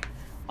can vary.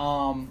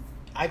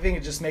 I think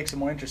it just makes it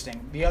more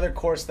interesting. The other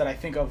course that I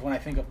think of when I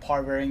think of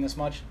par varying this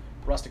much,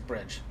 Rustic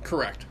Bridge.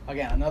 Correct.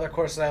 Again, another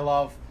course that I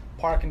love.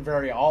 Par can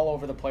vary all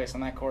over the place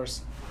on that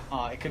course.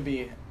 It could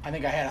be, I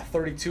think I had a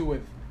 32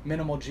 with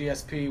minimal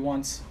GSP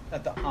once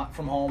at the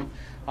from home.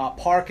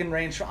 Par can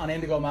range on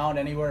Indigo Mound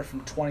anywhere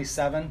from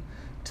 27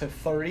 to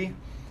 30.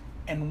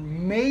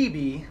 And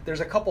maybe,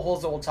 there's a couple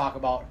holes that we'll talk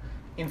about.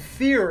 In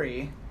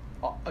theory,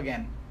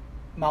 again,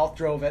 mouth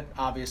drove it,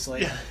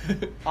 obviously.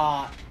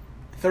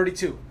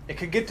 32. It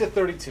could get to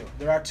 32.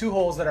 There are 2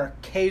 holes that are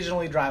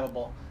occasionally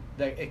drivable.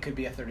 That it could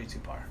be a 32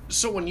 par.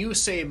 So when you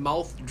say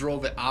mouth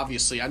drove it,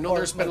 obviously, I know Or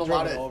there's been a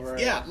lot of over,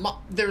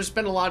 there's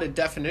been a lot of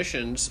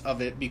definitions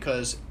of it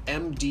because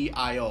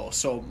MDIO.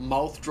 So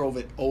mouth drove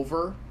it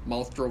over,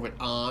 mouth drove it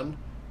on,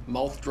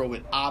 mouth drove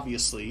it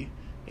obviously,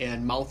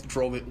 and mouth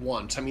drove it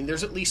once. I mean,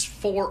 there's at least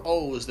 4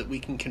 O's that we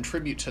can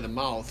contribute to the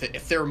mouth.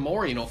 If there are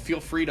more, feel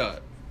free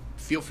to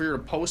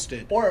post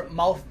it. Or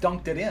mouth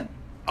dunked it in.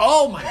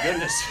 Oh my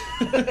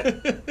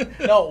goodness!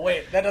 No,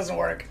 wait, that doesn't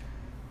work.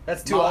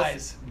 That's 2 Mouth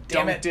eyes.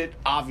 Damn dunked it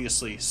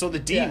obviously. So the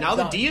D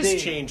the D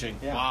is changing.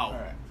 Yeah. Wow. All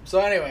right. So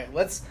anyway,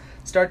 let's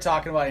start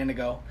talking about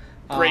Indigo.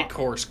 Great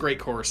course.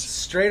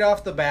 Straight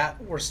off the bat,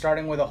 we're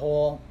starting with a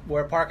hole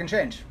where par can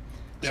change.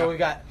 So Yeah. we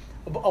got.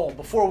 Oh,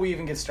 before we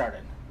even get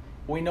started,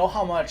 I know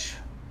how much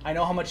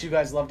you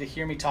guys love to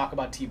hear me talk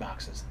about tee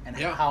boxes and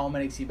Yeah. how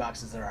many tee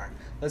boxes there are.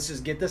 Let's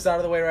just get this out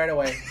of the way right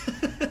away.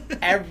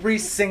 Every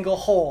single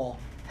hole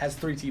has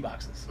 3 tee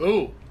boxes.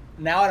 Ooh.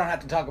 Now I don't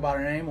have to talk about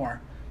it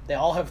anymore. They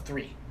all have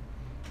 3.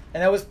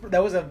 And that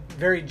was a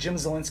very Jim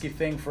Zielinski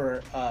thing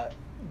for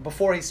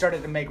before he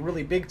started to make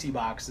really big tee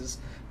boxes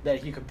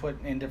that he could put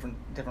in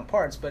different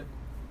parts. But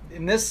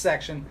in this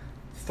section,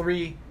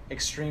 3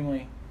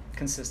 extremely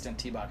consistent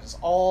tee boxes,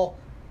 all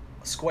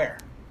square,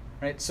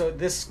 right? So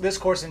this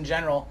course in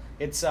general,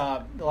 it's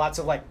lots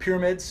of like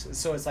pyramids.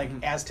 So it's like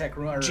Aztec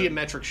or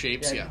Geometric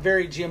shapes, yeah.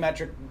 very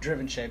geometric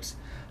driven shapes.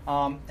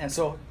 And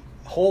so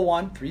hole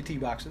 1, 3 tee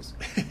boxes.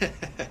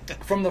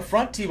 From the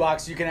front tee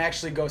box, you can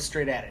actually go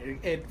straight at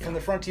it. From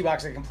the front tee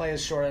box, it can play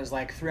as short as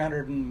like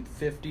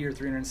 350 or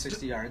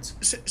 360 yards.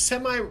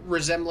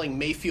 Semi-resembling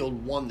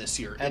Mayfield 1 this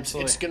year.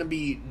 Absolutely. It's going to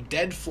be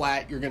dead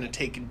flat. You're going to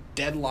take a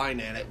dead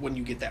line at it when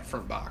you get that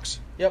front box.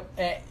 Yep,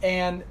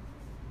 and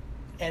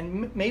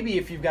maybe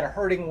if you've got a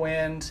hurting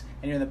wind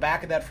and you're in the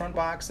back of that front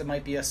box, it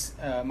might be a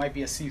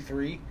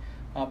C3.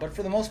 But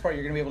for the most part,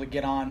 you're going to be able to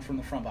get on from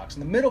the front box.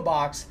 In the middle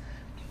box,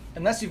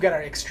 unless you've got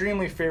an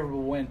extremely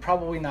favorable wind,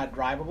 probably not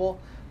drivable,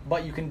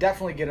 but you can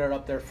definitely get it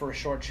up there for a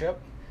short chip,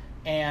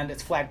 and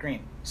it's flat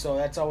green. So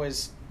that's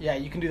always,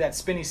 you can do that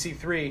spinny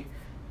C3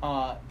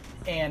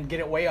 and get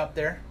it way up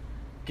there,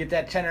 get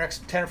that 10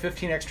 or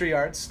 15 extra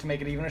yards to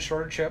make it even a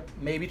shorter chip,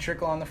 maybe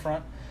trickle on the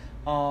front.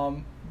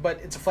 But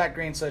it's a flat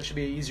green, so it should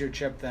be an easier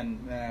chip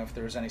than if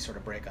there was any sort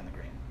of break on the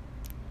green.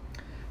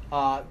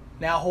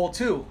 Now hole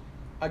 2.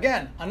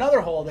 Again,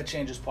 another hole that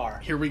changes par.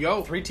 Here we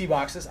go. 3 tee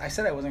boxes. I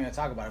said I wasn't going to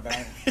talk about it,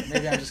 but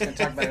maybe I'm just going to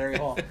talk about every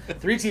hole.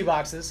 3 tee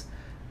boxes.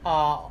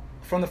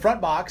 From the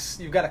front box,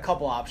 you've got a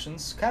couple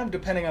options, kind of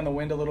depending on the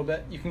wind a little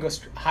bit. You can go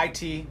high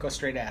tee, go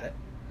straight at it.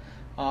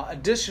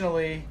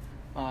 Additionally,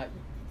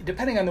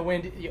 depending on the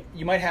wind,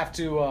 you might have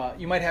to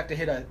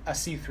hit a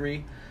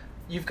C3.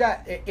 You've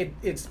got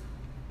it's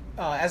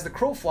as the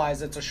crow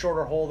flies, it's a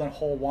shorter hole than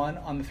hole 1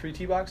 on the 3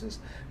 tee boxes,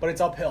 but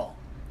it's uphill.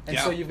 And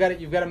so you've got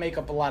to make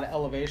up a lot of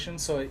elevation,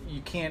 so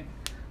you can't.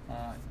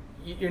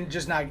 You're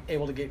just not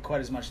able to get quite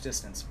as much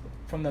distance.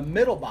 From the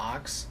middle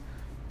box,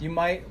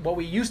 what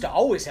we used to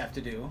always have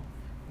to do,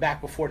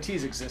 back before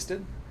tees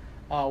existed,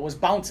 was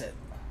bounce it.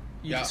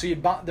 So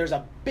there's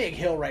a big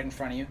hill right in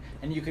front of you,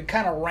 and you could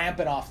kind of ramp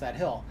it off that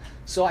hill.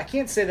 So I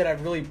can't say that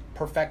I've really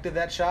perfected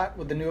that shot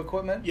with the new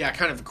equipment. Yeah,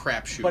 kind of a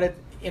crapshoot. But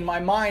in my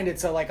mind,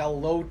 it's like a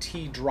low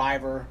tee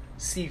driver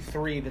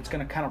C3 that's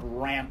going to kind of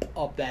ramp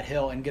up that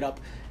hill and get up.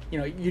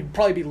 You'd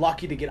probably be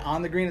lucky to get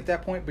on the green at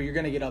that point, but you're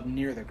going to get up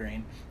near the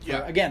green.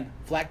 Again,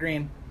 flat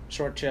green,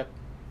 short chip.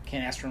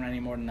 Can't ask for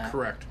any more than that.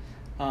 Correct.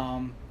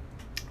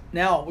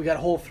 Now we got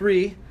hole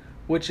 3,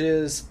 which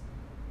is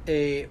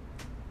a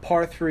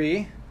par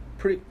 3,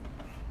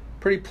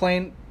 pretty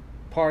plain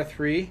par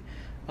 3.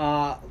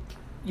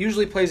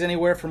 Usually plays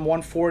anywhere from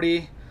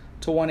 140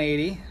 to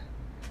 180.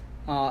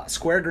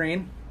 Square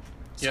green,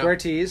 square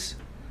tees.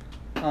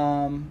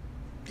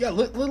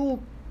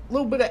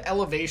 Little bit of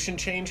elevation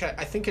change.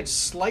 I think it's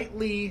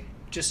slightly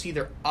just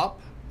either up,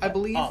 I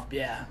believe. Up,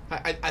 yeah.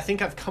 I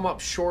think I've come up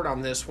short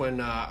on this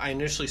when I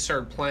initially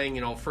started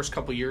playing, first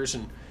couple years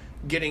and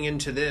getting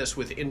into this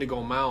with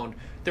Indigo Mound.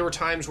 There were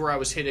times where I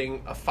was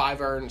hitting a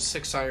 5-iron,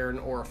 6-iron,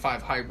 or a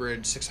 5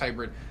 hybrid, 6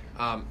 hybrid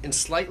and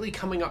slightly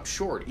coming up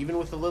short. Even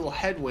with a little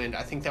headwind,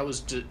 I think that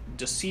was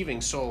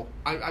deceiving. So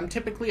I'm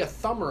typically a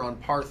thumber on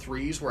par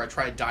 3s where I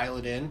try to dial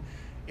it in.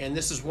 And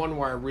this is one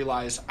where I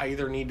realized I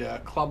either need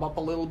to club up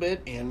a little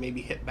bit and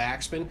maybe hit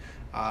backspin.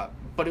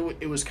 But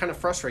it was kind of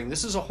frustrating.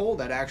 This is a hole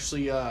that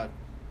actually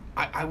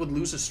I would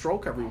lose a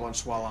stroke every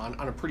once in a while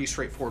on a pretty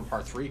straightforward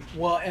par 3.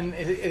 Well, and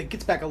it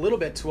gets back a little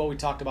bit to what we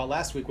talked about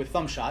last week with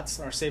thumb shots,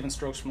 our saving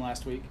strokes from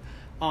last week,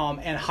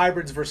 and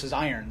hybrids versus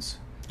irons.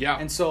 Yeah.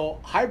 And so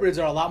hybrids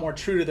are a lot more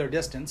true to their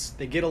distance.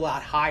 They get a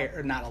lot higher,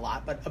 or not a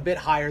lot, but a bit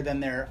higher than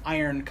their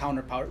iron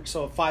counterpart.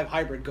 So a 5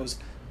 hybrid goes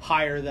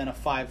higher than a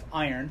 5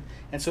 iron.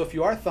 And so if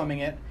you are thumbing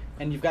it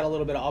and you've got a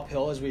little bit of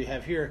uphill, as we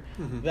have here,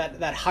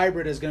 that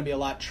hybrid is going to be a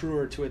lot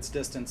truer to its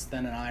distance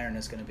than an iron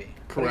is going to be.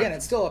 Correct. But again,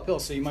 it's still uphill,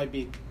 so you might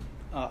be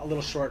a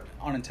little short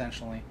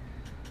unintentionally.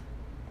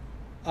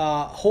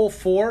 Hole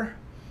 4,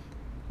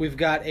 we've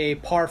got a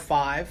par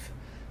 5.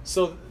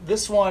 So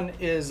this one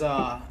is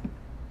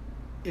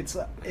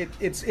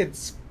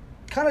it's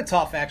kind of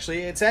tough actually.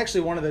 It's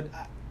actually one of the,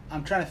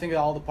 I'm trying to think of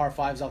all the par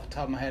 5s off the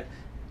top of my head.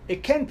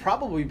 It can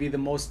probably be the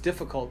most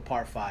difficult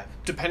par 5.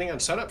 Depending on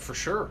setup, for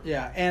sure.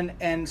 Yeah,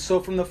 and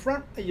so from the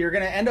front, you're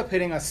going to end up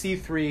hitting a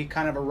C3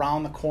 kind of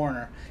around the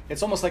corner.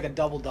 It's almost like a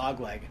double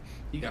dogleg.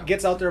 It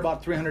gets out there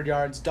about 300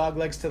 yards, dog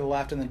legs to the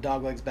left, and then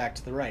dog legs back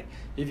to the right.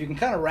 If you can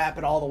kind of wrap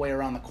it all the way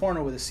around the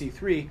corner with a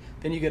C3,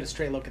 then you get a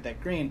straight look at that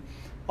green.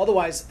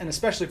 Otherwise, and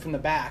especially from the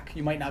back,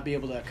 you might not be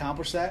able to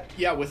accomplish that.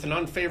 Yeah, with an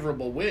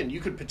unfavorable wind,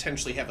 you could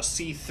potentially have a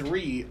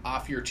C3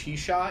 off your tee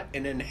shot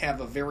and then have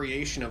a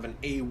variation of an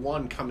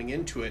A1 coming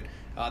into it.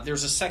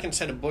 There's a second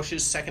set of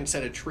bushes, second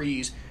set of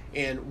trees,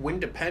 and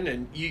wind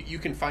dependent, you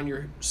can find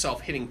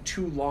yourself hitting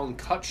 2 long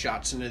cut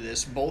shots into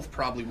this, both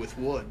probably with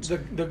woods. The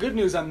good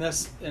news on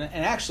this, and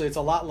actually it's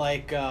a lot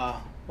like,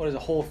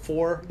 hole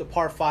 4, the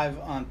par 5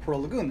 on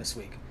Pearl Lagoon this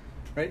week.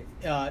 Right,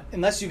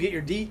 unless you get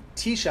your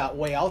tee shot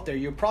way out there,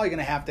 you're probably going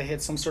to have to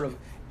hit some sort of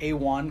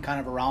A1 kind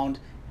of around.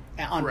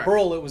 On Correct.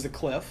 Pearl, it was the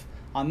cliff.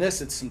 On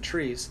this, it's some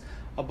trees.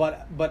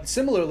 But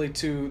similarly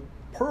to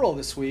Pearl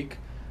this week,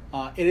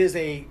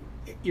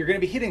 you're going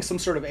to be hitting some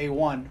sort of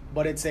A1,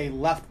 but it's a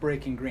left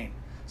breaking green.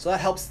 So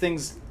that helps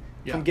things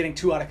from getting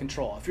too out of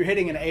control. If you're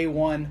hitting an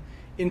A1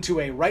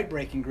 into a right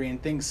breaking green,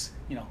 things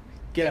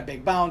get a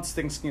big bounce,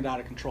 things can get out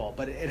of control.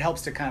 But it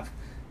helps to kind of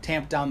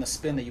tamp down the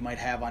spin that you might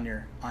have on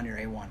your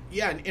A1.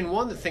 Yeah, and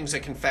one of the things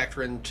that can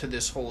factor into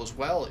this hole as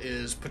well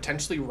is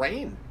potentially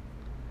rain.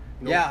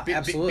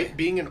 Absolutely.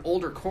 Being an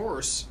older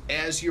course,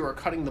 as you are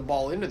cutting the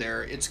ball into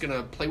there, it's going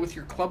to play with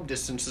your club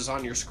distances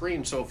on your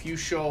screen. So if you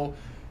show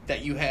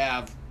that you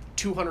have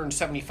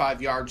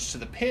 275 yards to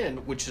the pin,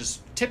 which is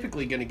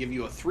typically going to give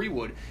you a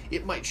 3-wood,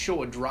 it might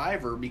show a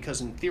driver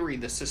because in theory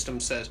the system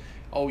says,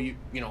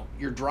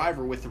 your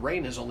driver with the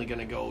rain is only going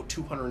to go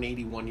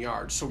 281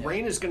 yards. So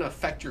rain is going to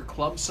affect your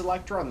club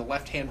selector on the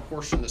left-hand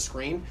portion of the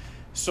screen.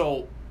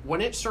 So when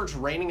it starts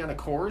raining on a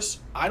course,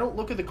 I don't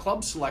look at the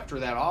club selector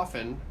that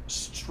often,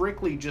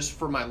 strictly just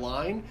for my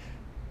line.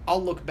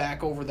 I'll look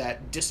back over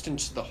that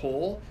distance to the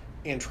hole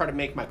and try to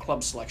make my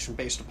club selection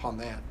based upon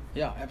that.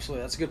 Yeah,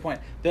 absolutely. That's a good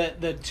point.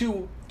 The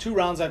two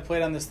rounds I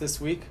played on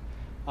this week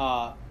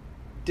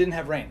didn't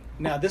have rain.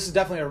 Now, this is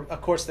definitely a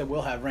course that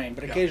will have rain,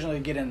 but occasionally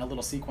you get in a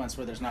little sequence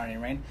where there's not any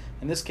rain.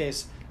 In this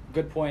case,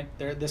 good point.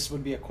 This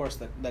would be a course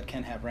that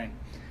can have rain.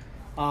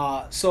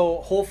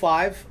 So hole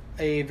 5,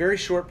 a very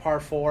short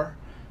par 4,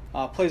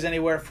 plays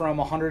anywhere from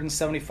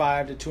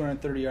 175 to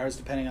 230 yards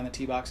depending on the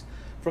tee box.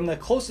 From the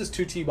closest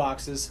 2 tee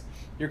boxes,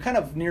 you're kind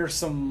of near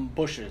some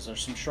bushes or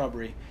some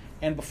shrubbery.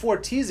 And before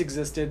tees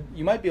existed,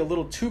 you might be a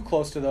little too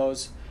close to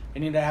those,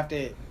 and you'd have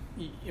to.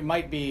 It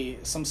might be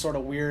some sort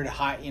of weird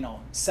high,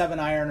 7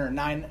 iron or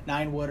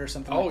 9 wood or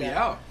something like that.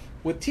 Oh yeah.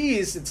 With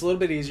tees, it's a little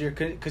bit easier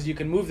because you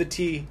can move the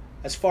tee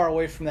as far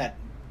away from that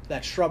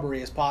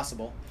shrubbery as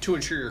possible to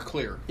ensure you're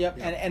clear. Yep.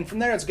 Yeah. And from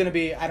there it's going to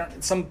be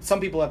some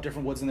people have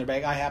different woods in their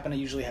bag. I happen to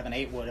usually have an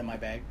 8 wood in my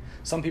bag.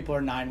 Some people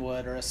are 9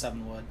 wood or a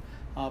 7 wood.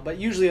 But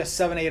usually a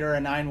 7, 8 or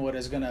a 9 wood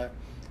is going to,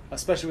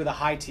 especially with a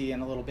high tee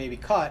and a little baby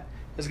cut,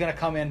 is going to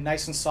come in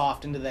nice and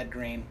soft into that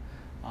green.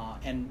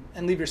 And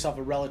leave yourself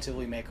a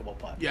relatively makeable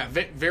putt. Yeah,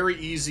 very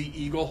easy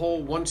eagle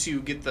hole. Once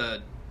you get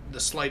the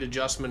slight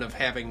adjustment of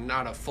having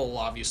not a full,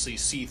 obviously,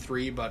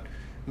 C3, but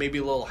maybe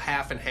a little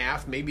half and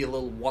half, maybe a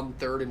little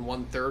 1/3 and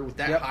 1/3 with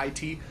that high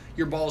tee,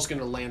 your ball's going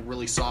to land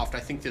really soft. I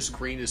think this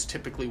green is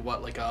typically,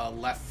 like a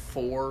left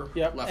 4,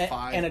 left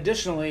 5. And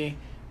additionally,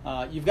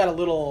 you've got a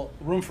little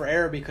room for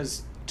error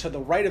because to the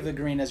right of the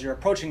green, as you're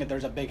approaching it,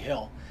 there's a big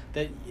hill.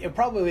 That it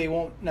probably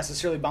won't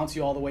necessarily bounce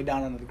you all the way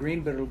down onto the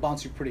green, but it'll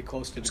bounce you pretty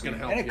close to the green. It's going to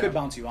help, and it could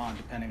bounce you on,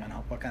 depending on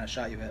what kind of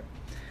shot you hit.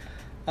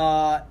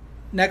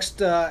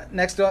 Next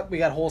up, we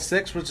got hole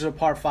 6, which is a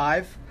par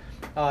 5.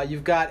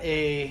 You've got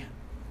a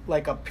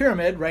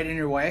pyramid right in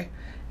your way,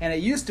 and it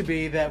used to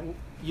be that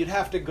you'd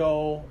have to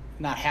go,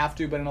 not have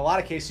to, but in a lot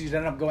of cases you'd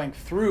end up going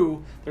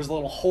through. There's a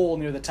little hole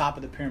near the top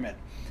of the pyramid.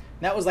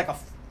 And that was like a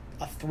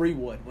 3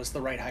 wood was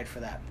the right height for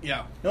that.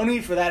 Yeah. No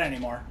need for that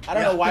anymore. I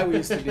don't know why we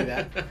used to do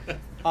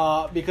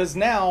that. Because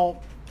now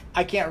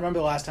I can't remember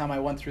the last time I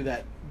went through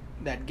that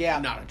that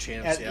gap. Not a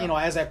chance. As, yeah. You know,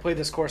 as I play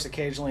this course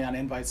occasionally on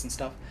invites and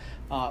stuff,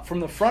 from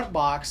the front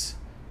box,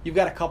 you've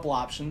got a couple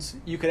options.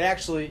 You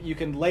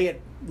can lay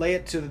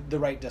it to the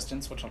right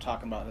distance, which I'll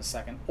talk about in a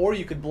second, or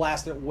you could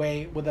blast it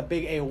way with a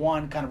big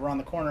A1 kind of around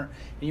the corner,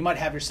 and you might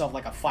have yourself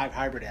like a 5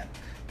 hybrid in.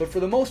 But for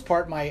the most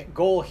part, my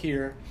goal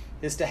here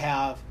is to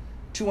have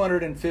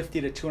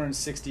 250 to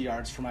 260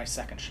 yards for my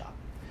second shot.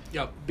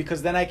 Yep.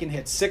 Because then I can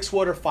hit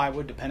 6-wood or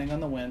 5-wood, depending on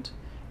the wind,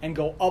 and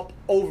go up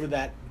over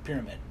that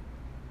pyramid.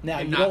 Now,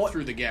 and you not don't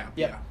through the gap.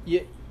 Yeah,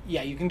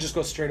 you can just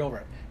go straight over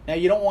it. Now,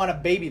 you don't want to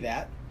baby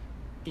that,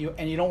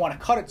 and you don't want to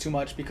cut it too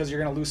much because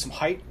you're going to lose some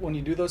height when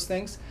you do those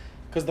things.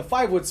 Because the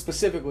 5-wood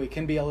specifically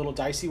can be a little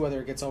dicey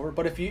whether it gets over.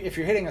 But if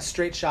you're hitting a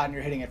straight shot and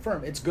you're hitting it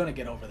firm, it's going to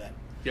get over that.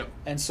 Yep.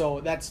 And so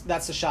that's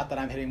the shot that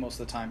I'm hitting most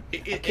of the time.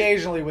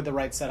 Occasionally, with the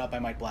right setup, I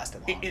might blast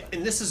it long.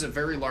 And this is a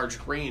very large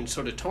green.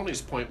 So to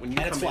Tony's point, when you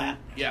and come it's flat.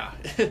 in, yeah,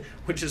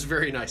 which is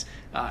very nice.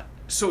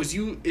 So as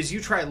you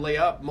try to lay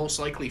up, most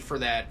likely for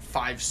that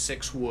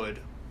 5-6 wood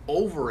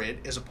over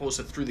it as opposed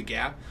to through the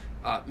gap,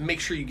 make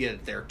sure you get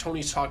it there.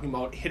 Tony's talking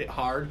about hit it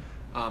hard.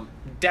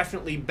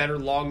 Definitely better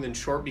long than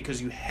short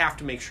because you have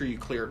to make sure you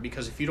clear it,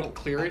 because if you don't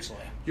clear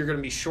Absolutely. it, you're going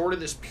to be short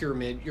of this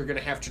pyramid. You're going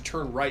to have to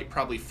turn right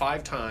probably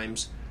 5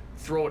 times,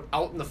 throw it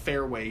out in the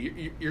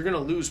fairway. You're going to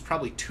lose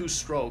probably 2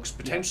 strokes,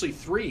 potentially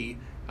 3,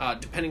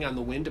 depending on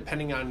the wind,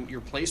 depending on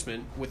your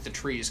placement with the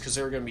trees, because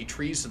there are going to be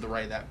trees to the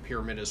right of that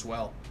pyramid as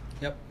well.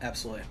 Yep,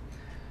 absolutely.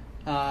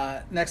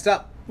 Next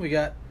up, we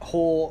got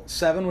hole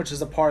 7, which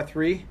is a par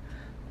 3.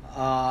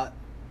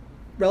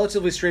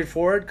 Relatively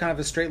straightforward, kind of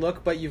a straight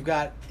look, but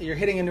you're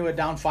hitting into a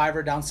down 5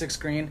 or down 6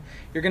 green.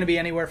 You're going to be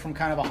anywhere from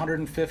kind of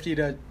 150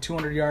 to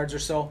 200 yards or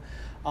so.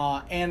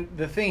 And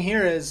the thing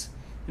here is,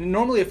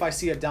 normally if I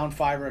see a down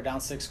 5 or a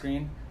down 6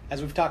 green,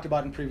 as we've talked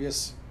about in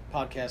previous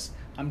podcasts,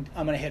 I'm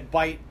going to hit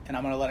bite and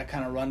I'm going to let it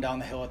kind of run down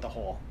the hill at the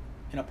hole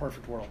in a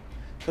perfect world,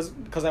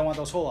 because I want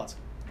those hole outs.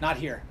 Not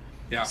here.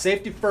 Yeah.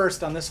 Safety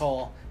first on this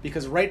hole,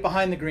 because right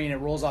behind the green it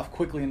rolls off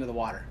quickly into the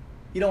water.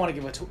 You don't want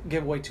to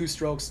give away 2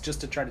 strokes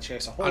just to try to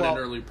chase a hole On out.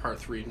 an early par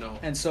 3, no.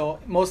 And so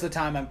most of the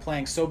time I'm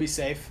playing So Be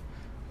Safe.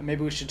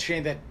 Maybe we should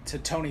change that to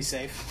Tony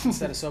Safe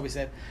instead of So Be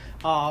Safe.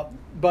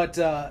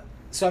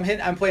 So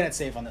I'm playing it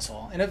safe on this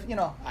hole. And if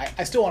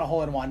I still want a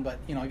hole in one, but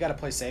you got to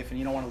play safe and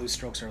you don't want to lose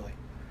strokes early.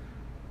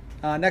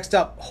 Next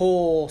up,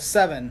 hole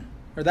 7,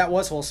 or that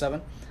was hole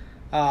 7.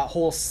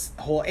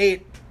 Hole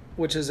 8,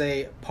 which is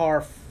a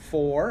par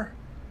 4.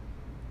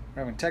 We're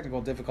having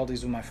technical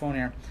difficulties with my phone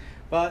here.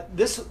 But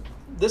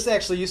this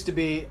actually used to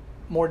be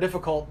more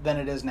difficult than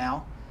it is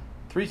now.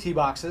 3 tee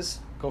boxes,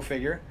 go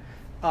figure.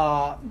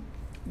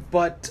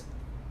 But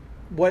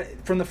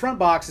from the front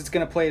box, it's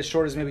going to play as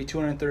short as maybe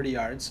 230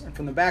 yards, and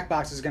from the back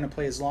box, it's going to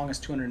play as long as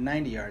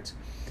 290 yards.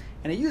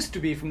 And it used to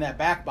be from that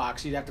back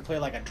box, you'd have to play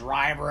like a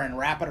driver and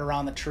wrap it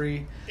around the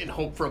tree And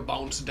hope for a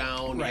bounce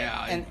down, right.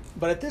 yeah.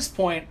 But at this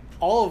point,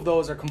 all of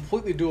those are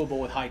completely doable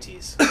with high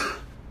tees.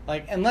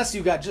 Like, unless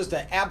you got just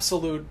an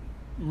absolute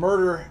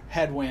murder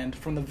headwind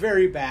from the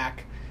very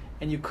back,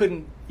 and you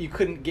couldn't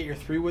get your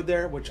 3-wood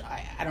there, which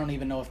I don't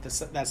even know if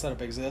that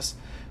setup exists.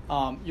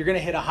 You're going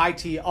to hit a high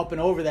tee up and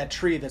over that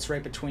tree that's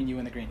right between you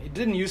and the green. It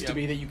didn't used to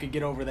be that you could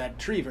get over that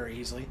tree very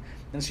easily,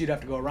 and so you'd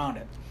have to go around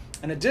it.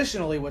 And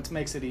additionally, what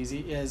makes it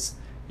easy is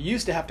you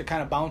used to have to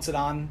kind of bounce it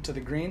on to the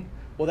green.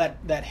 Well,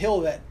 that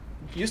hill that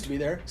used to be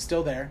there,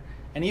 still there,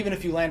 and even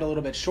if you land a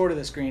little bit short of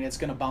this green, it's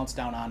going to bounce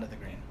down onto the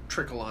green.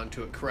 Trickle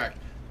onto it, correct.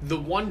 The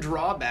one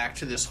drawback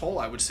to this hole,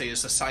 I would say,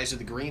 is the size of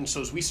the green.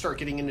 So as we start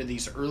getting into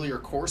these earlier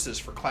courses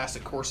for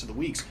Classic Course of the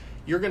Weeks,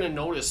 you're going to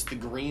notice the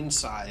green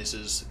size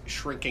is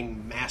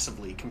shrinking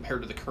massively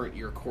compared to the current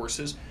year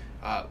courses,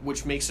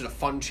 which makes it a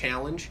fun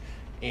challenge.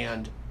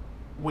 And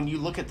when you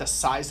look at the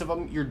size of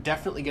them, you're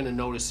definitely going to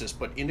notice this.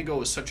 But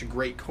Indigo is such a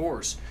great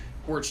course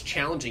where it's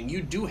challenging.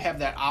 You do have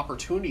that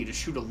opportunity to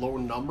shoot a low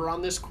number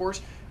on this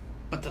course,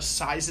 but the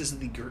sizes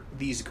of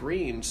these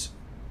greens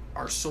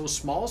are so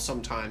small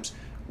sometimes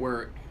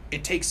where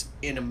it takes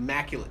an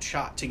immaculate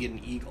shot to get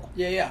an eagle.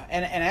 Yeah.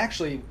 And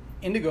actually,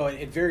 Indigo,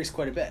 it varies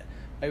quite a bit.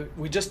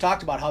 We just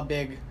talked about how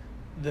big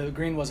the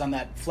green was on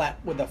that flat,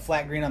 with the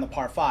flat green on the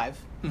par 5.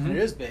 Mm-hmm. And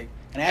it is big.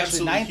 And actually,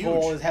 Absolutely ninth huge.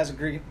 hole has a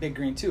big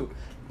green too.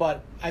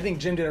 But I think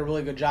Jim did a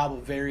really good job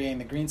of varying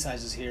the green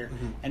sizes here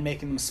and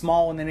making them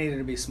small when they needed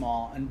to be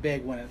small and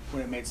big when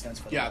it made sense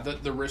for them. Yeah,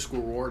 the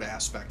risk-reward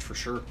aspect for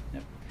sure.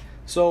 Yep.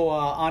 So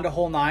on to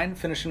hole 9,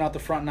 finishing out the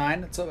front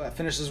 9. It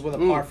finishes with a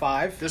par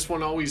 5. This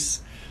one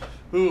always,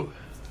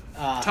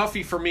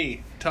 toughie for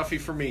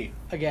me.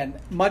 Again,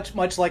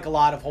 much like a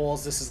lot of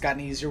holes, this has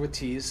gotten easier with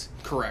tees.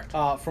 Correct.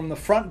 From the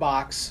front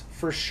box,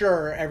 for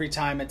sure, every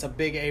time it's a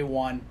big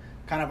A1.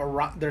 Kind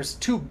of there's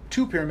two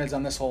pyramids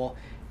on this hole,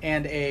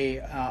 and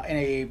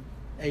a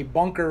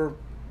bunker.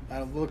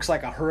 Looks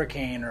like a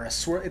hurricane or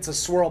it's a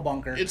swirl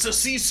bunker. It's a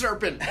sea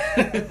serpent.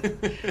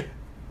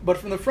 But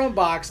from the front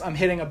box, I'm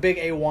hitting a big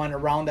A1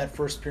 around that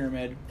first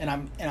pyramid, and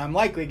I'm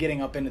likely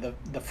getting up into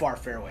the far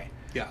fairway.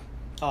 Yeah.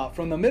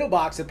 From the middle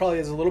box, it probably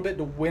is a little bit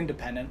wind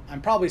dependent.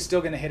 I'm probably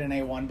still going to hit an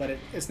A1, but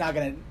it's not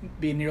going to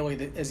be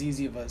nearly as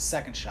easy of a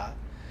second shot.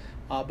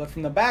 But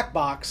from the back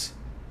box,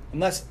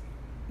 unless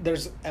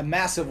there's a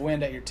massive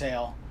wind at your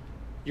tail,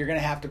 you're going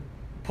to have to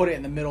put it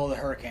in the middle of the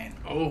hurricane.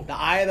 Oh. The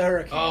eye of the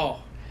hurricane.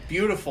 Oh,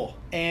 beautiful.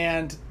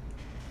 And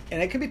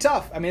it can be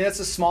tough. I mean, it's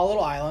a small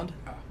little island.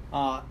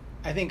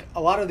 I think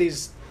a lot of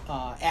these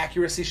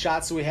accuracy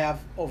shots that we have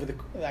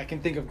I can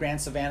think of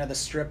Grand Savannah, the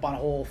strip on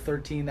hole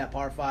 13, that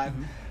par 5.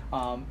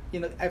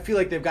 Mm-hmm. I feel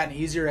like they've gotten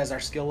easier as our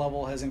skill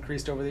level has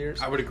increased over the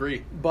years. I would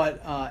agree.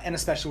 But and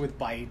especially with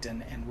bite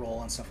and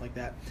roll and stuff like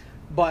that.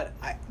 But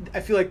I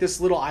feel like this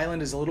little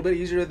island is a little bit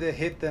easier to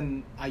hit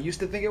than I used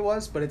to think it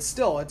was. But it's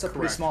a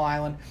pretty small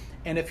island.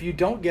 And if you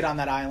don't get on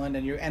that island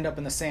and you end up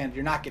in the sand,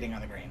 you're not getting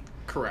on the green.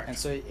 Correct. And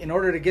so in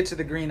order to get to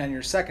the green on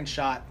your second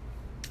shot,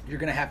 you're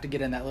going to have to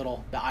get in the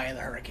eye of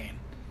the hurricane.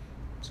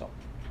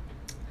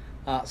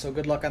 So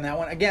good luck on that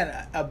one.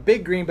 Again, a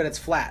big green, but it's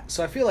flat.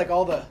 So I feel like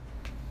all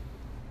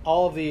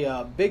of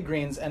the big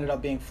greens ended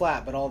up being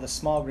flat, but all the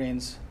small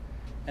greens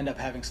end up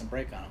having some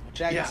break on them, which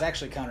is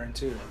actually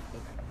counterintuitive.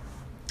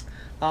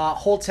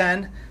 Hole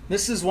 10.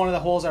 This is one of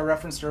the holes I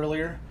referenced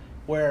earlier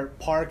where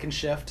par can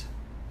shift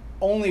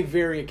only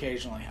very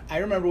occasionally. I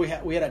remember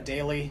we had a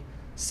daily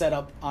set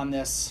up on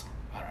this,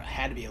 I don't know, it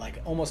had to be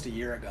like almost a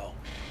year ago.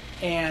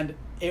 And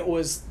it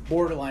was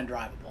borderline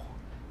drivable,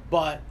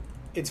 but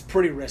it's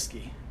pretty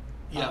risky.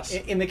 Yes.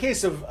 In the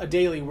case of a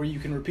daily where you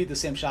can repeat the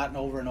same shot and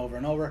over and over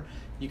and over,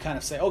 you kind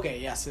of say, okay,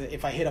 yes,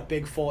 if I hit a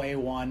big full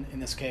A1 in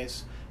this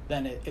case,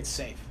 then it's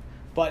safe.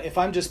 But if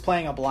I'm just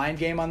playing a blind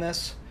game on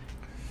this,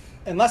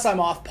 unless I'm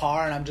off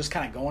par and I'm just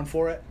kind of going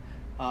for it,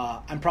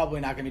 I'm probably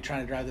not going to be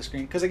trying to drive this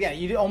green. Because, again,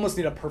 you almost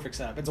need a perfect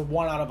setup. It's a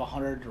 1 out of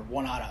 100 or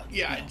 1 out of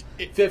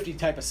 50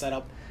 type of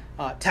setup.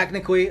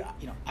 Technically,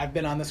 I've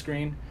been on this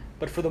green,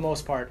 but for the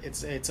most part,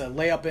 it's a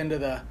layup into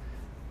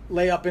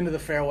the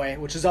fairway,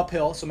 which is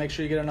uphill, so make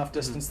sure you get enough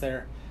distance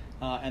there,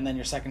 and then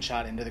your second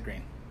shot into the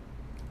green.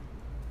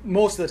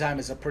 Most of the time,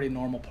 it's a pretty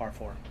normal par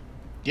 4.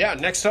 Yeah,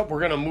 next up, we're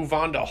going to move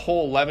on to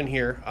hole 11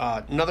 here.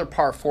 Another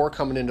par 4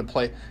 coming into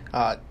play.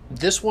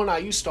 This one I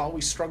used to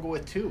always struggle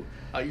with, too.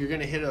 You're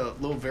going to hit a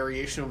little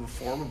variation of a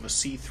form of a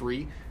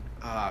C3.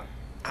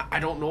 I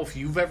don't know if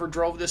you've ever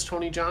drove this,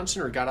 Tony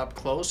Johnson, or got up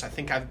close. I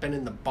think I've been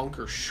in the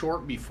bunker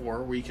short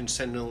before where you can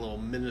send in a little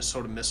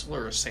Minnesota Missile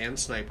or a Sand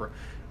Sniper.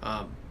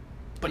 A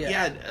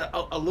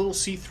little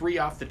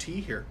C3 off the tee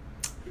here.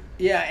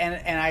 Yeah,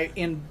 and I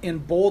in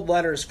bold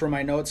letters for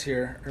my notes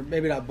here, or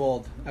maybe not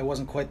bold, I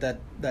wasn't quite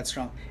that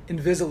strong.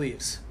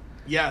 Invisaleaves.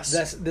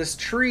 Yes. This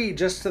tree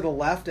just to the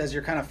left as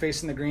you're kind of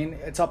facing the green,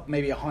 it's up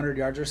maybe 100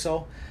 yards or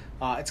so.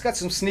 It's got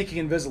some sneaky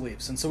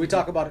Invisaleaves. And so we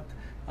talk about,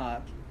 I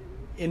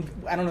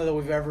don't know that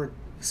we've ever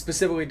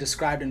specifically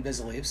described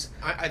Invisaleaves.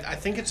 I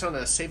think it's on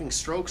a Saving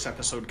Strokes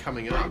episode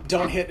coming up.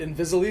 Don't hit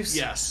Invisaleaves?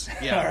 Yes.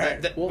 Yeah. All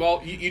right.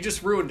 Well, you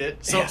just ruined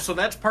it. So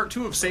that's part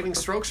 2 of Saving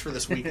Strokes for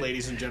this week,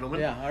 ladies and gentlemen.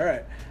 Yeah, all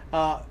right.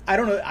 I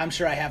don't know. I'm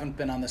sure I haven't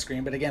been on the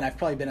green, but again, I've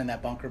probably been in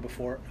that bunker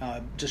before,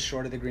 just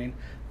short of the green.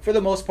 For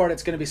the most part,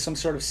 it's going to be some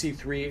sort of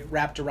C3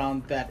 wrapped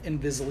around that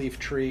Invisaleaf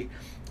tree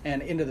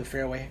and into the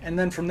fairway. And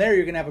then from there,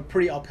 you're going to have a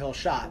pretty uphill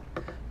shot.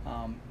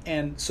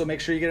 And so make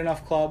sure you get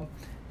enough club.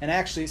 And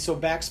actually, so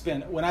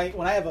backspin, when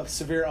I have a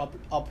severe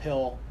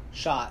uphill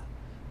shot,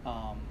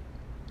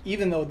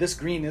 even though this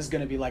green is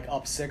going to be like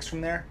up 6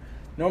 from there,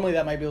 normally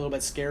that might be a little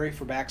bit scary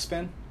for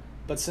backspin.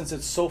 But since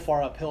it's so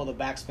far uphill, the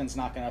backspin's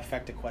not going to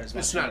affect it quite as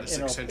much. It's not as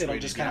accentuated.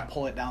 It'll just kind of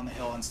pull it down the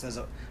hill instead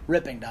of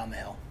ripping down the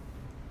hill.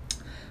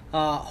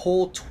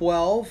 Hole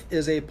 12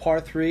 is a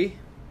par 3,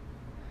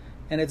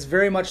 and it's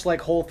very much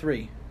like hole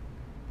 3.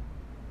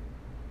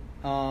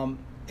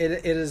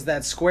 It is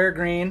that square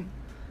green.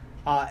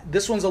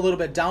 This one's a little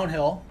bit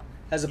downhill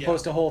as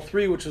opposed to hole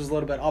 3, which was a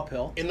little bit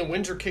uphill. And the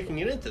winds are kicking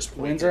in at this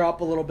point. Winds are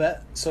up a little bit.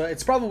 So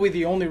it's probably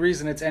the only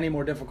reason it's any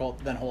more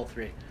difficult than hole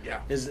 3.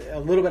 Yeah. Is a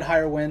little bit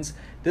higher winds.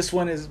 This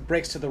one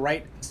breaks to the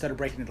right instead of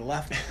breaking to the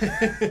left.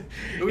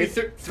 We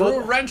threw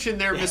a wrench in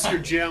there,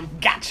 Mr. Jim.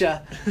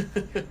 Gotcha.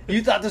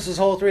 You thought this was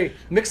hole 3.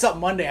 Mix up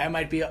Monday, I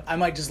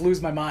might just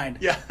lose my mind.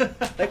 Yeah.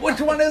 Like, which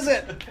one is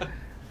it?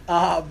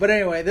 But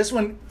anyway, this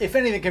one, if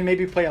anything, can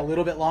maybe play a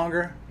little bit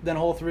longer than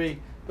hole 3.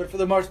 But for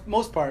the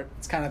most part,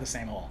 it's kind of the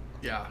same hole.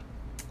 Yeah.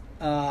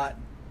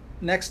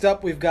 Next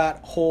up, we've got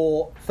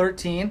hole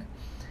 13,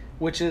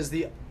 which is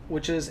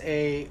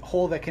a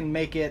hole that can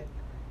make it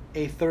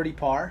a 30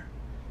 par.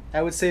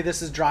 I would say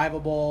this is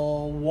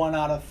drivable 1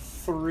 out of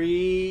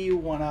 3,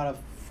 1 out of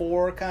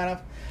 4, kind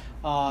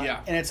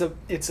of. And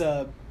it's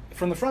a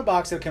from the front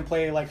box it can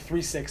play like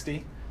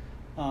 360,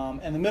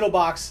 and the middle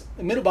box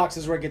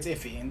is where it gets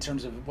iffy in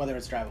terms of whether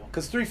it's drivable.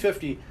 Because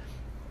 350,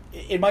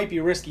 it might be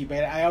risky,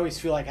 but I always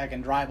feel like I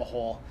can drive a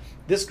hole.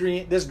 This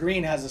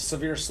green has a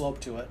severe slope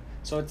to it,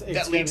 so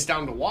that leads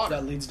down to water.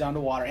 That leads down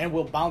to water, and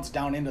will bounce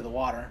down into the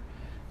water.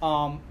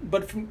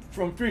 But from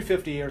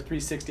 350 or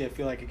 360, I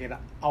feel like it can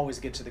always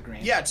get to the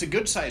green. Yeah, it's a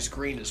good sized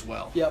green as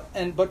well.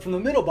 Yep. But from the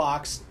middle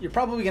box, you're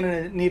probably going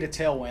to need a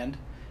tailwind,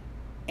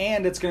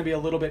 and it's going to be a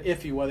little bit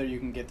iffy whether you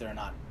can get there or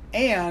not.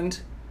 And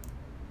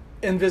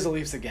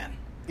Invisaleaves again.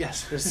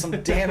 Yes. There's some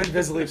damn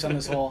Invisaleafs on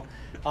this hole.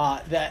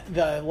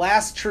 The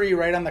last tree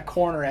right on the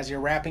corner as you're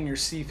wrapping your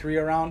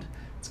C3 around,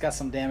 it's got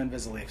some damn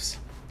Invisaleafs.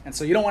 And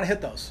so you don't want to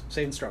hit those,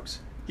 saving strokes.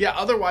 Yeah,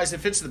 otherwise,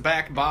 if it's the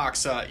back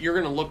box, you're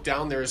going to look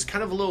down. There's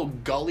kind of a little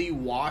gully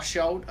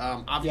washout.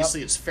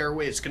 Obviously, It's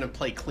fairway. It's going to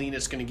play clean.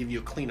 It's going to give you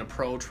a clean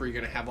approach where you're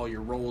going to have all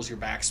your rolls, your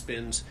back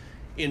spins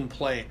in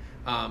play.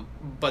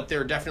 But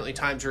there are definitely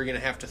times where you're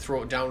going to have to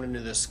throw it down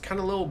into this kind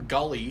of little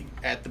gully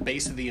at the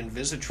base of the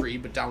Invisi-tree,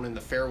 but down in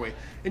the fairway,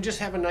 and just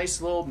have a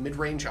nice little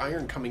mid-range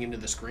iron coming into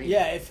this green.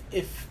 Yeah,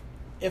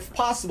 if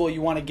possible,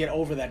 you want to get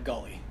over that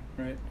gully.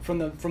 Right. From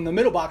the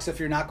middle box, if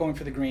you're not going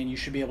for the green, you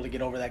should be able to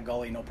get over that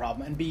gully, no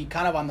problem, and be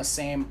kind of on the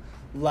same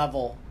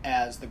level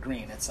as the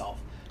green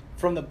itself.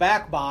 From the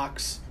back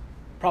box,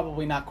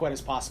 probably not quite as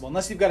possible.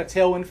 Unless you've got a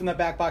tailwind from the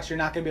back box, you're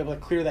not going to be able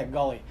to clear that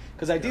gully.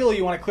 Because ideally,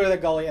 you want to clear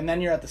that gully, and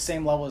then you're at the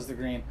same level as the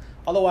green.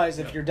 Otherwise,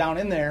 if you're down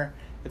in there,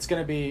 it's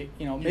going to be,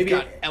 maybe you've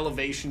got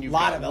elevation, you've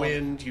got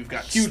wind, you've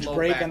got huge slow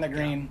break back, on the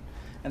green,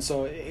 and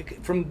so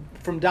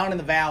from down in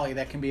the valley,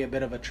 that can be a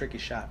bit of a tricky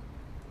shot.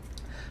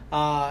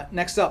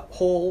 Next up,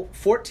 hole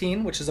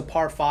 14, which is a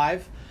par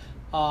 5.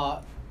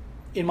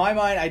 In my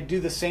mind, I do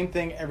the same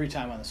thing every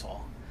time on this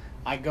hole.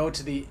 I go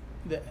to the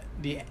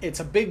it's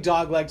a big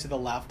dog leg to the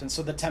left, and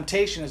so the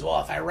temptation is, well,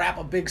 if I wrap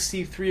a big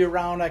C3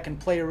 around, I can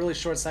play a really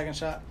short second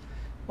shot.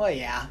 Well,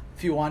 yeah,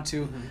 if you want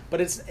to, but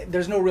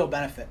there's no real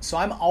benefit. So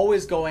I'm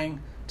always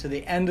going to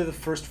the end of the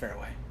first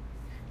fairway,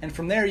 and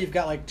from there you've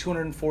got like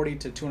 240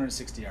 to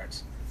 260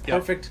 yards.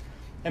 Perfect.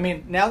 I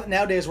mean,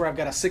 nowadays where I've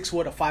got a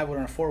 6-wood, a 5-wood,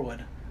 and a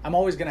 4-wood, I'm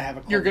always going to have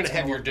a club. You're going to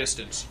have your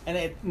distance.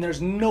 And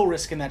there's no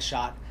risk in that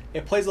shot.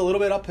 It plays a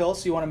little bit uphill,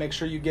 so you want to make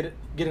sure you get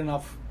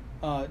enough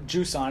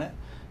juice on it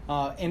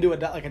into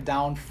a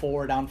down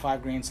 4, down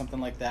 5 green, something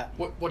like that.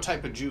 What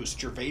type of juice?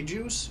 Gervais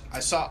juice? I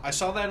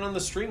saw that on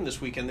the stream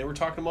this weekend. They were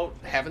talking about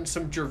having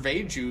some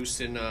Gervais juice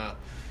in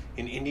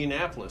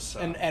Indianapolis.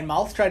 And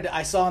Mouth tried to.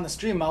 I saw on the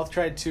stream. Mouth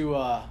tried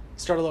to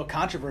start a little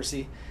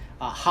controversy.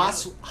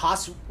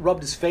 Haas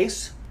rubbed his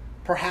face,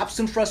 perhaps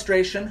in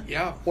frustration.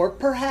 Yeah. Or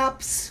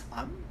perhaps.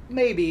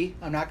 Maybe,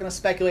 I'm not going to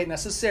speculate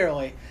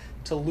necessarily,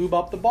 to lube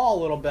up the ball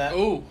a little bit.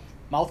 Ooh.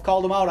 Mouth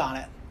called him out on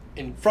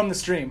it from the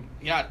stream.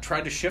 Yeah,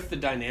 tried to shift the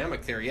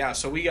dynamic there. Yeah,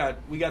 so we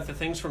got the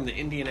things from the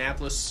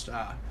Indianapolis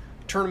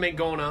tournament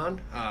going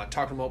on,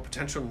 talking about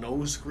potential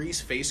nose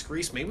grease, face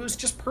grease. Maybe it was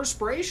just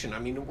perspiration. I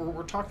mean,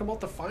 we're talking about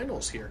the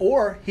finals here.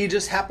 Or he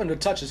just happened to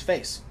touch his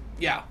face.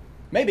 Yeah.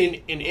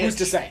 Maybe. Who's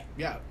to say?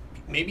 Yeah.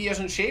 Maybe he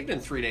hasn't shaved in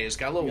 3 days.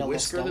 Got a little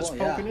whisker that's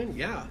poking in.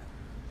 Yeah.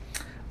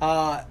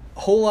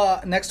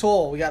 Next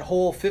hole, we got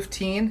hole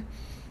 15.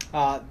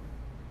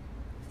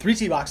 3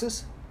 tee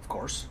boxes, of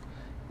course.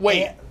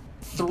 Wait,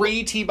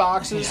 3 tee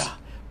boxes? Yeah.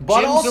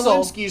 But Jim also,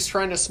 Zielinski's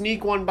trying to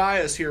sneak one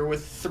by us here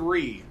with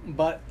 3.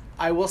 But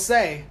I will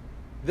say,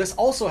 this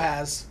also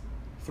has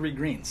 3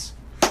 greens.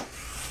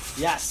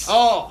 Yes.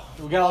 Oh,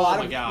 we got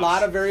a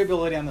lot of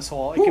variability on this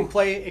hole.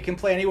 It can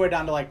play anywhere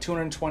down to like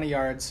 220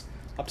 yards,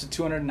 up to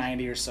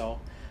 290 or so.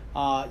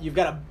 You've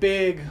got a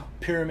big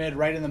pyramid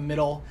right in the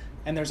middle,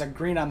 and there's a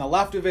green on the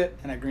left of it,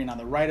 and a green on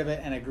the right of it,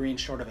 and a green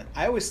short of it.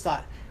 I always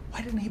thought,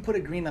 why didn't he put a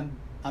green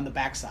on the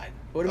backside?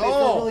 It would have made for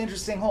a really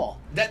interesting hole.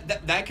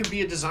 That could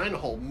be a design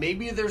hole.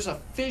 Maybe there's a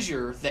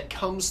fissure that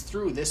comes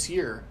through this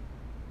year,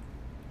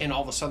 and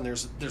all of a sudden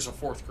there's a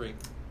 4th green.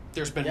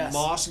 There's been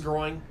moss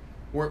growing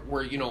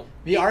where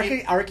the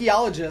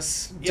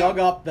archaeologists dug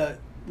up the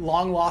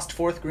long lost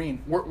 4th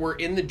green. We're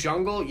in the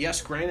jungle.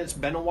 Yes, granted it's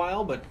been a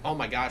while, but oh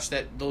my gosh,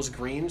 those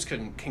greens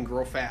can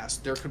grow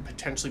fast. There could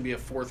potentially be a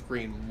 4th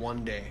green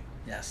one day.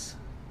 Yes,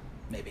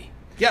 maybe.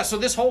 Yeah, so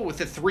this hole with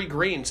the 3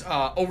 greens,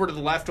 over to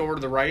the left, over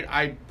to the right,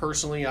 I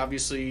personally,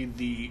 obviously,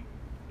 the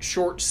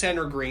short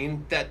center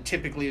green, that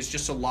typically is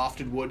just a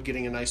lofted wood,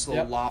 getting a nice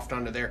little loft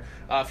onto there.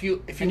 If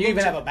you even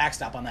have a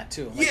backstop on that,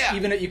 too.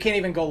 Even you can't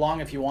even go long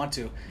if you want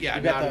to. Yeah,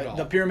 You've got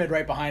the pyramid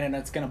right behind it, and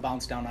it's going to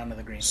bounce down onto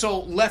the green.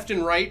 So left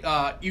and right,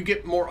 you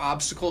get more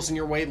obstacles in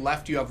your way.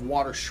 Left, you have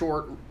water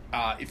short.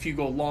 If you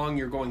go long,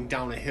 you're going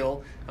down a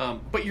hill.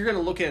 But you're going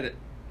to look at it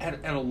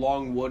at a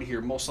long wood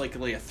here, most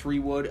likely a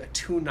 3-wood, a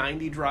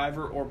 290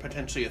 driver, or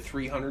potentially a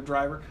 300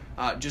 driver,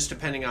 just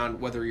depending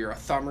on whether you're a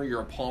thumber, you're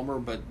a palmer,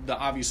 but the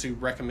obviously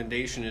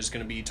recommendation is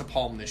going to be to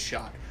palm this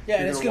shot. Yeah,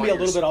 and it's going to be a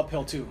little bit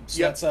uphill too.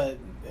 So that's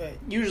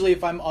usually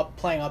if I'm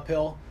playing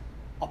uphill,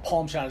 a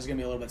palm shot is going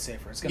to be a little bit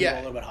safer. It's going to go a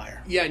little bit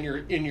higher. Yeah, and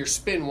your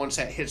spin, once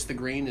that hits the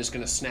green, is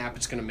going to snap.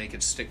 It's going to make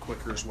it stick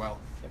quicker as well.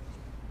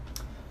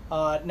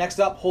 Next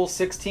up, hole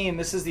 16.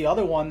 This is the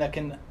other one that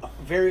can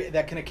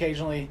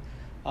occasionally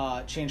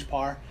change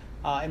par.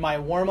 In my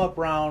warm-up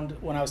round,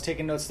 when I was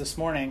taking notes this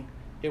morning,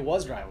 it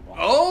was drivable.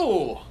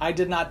 Oh! I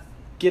did not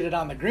get it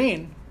on the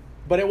green,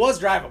 but it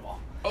was drivable.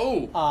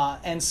 Oh!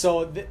 And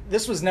so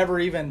this was never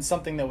even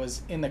something that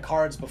was in the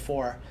cards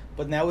before.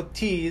 But now with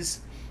tees,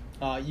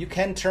 you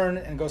can turn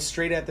and go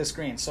straight at this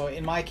green. So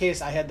in my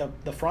case, I had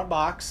the front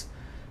box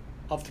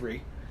of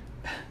 3,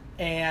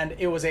 and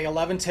it was a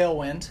 11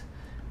 tailwind,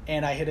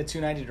 and I hit a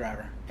 290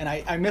 driver. And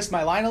I missed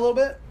my line a little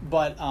bit,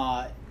 but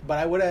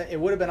it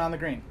would have been on the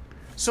green.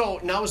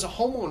 So now, as a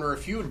homeowner,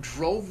 if you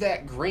drove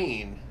that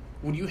green,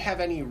 would you have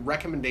any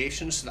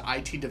recommendations to the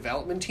IT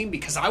development team?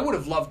 Because I would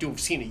have loved to have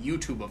seen a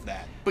YouTube of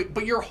that.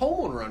 But you're a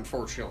homeowner,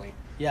 unfortunately.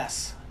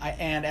 Yes,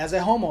 and as a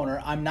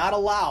homeowner, I'm not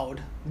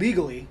allowed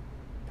legally,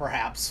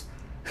 perhaps,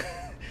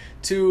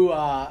 to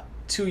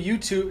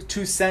YouTube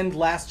to send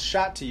Last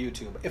Shot to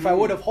YouTube. If I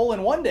would have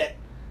hole-in-one'd it,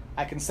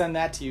 I can send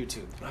that to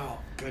YouTube. Oh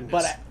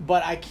goodness!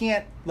 But I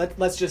can't.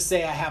 Let's just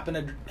say I happen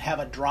to have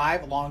a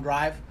long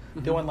drive,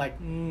 doing like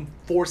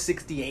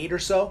 468 or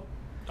so.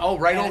 Oh,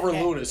 right over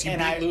Luna's. You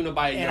beat Luna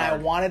by a yard. And I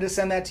wanted to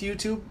send that to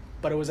YouTube,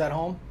 but it was at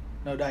home.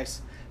 No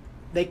dice.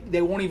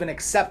 They won't even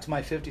accept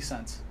my 50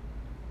 cents.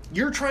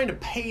 You're trying to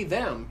pay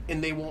them,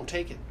 and they won't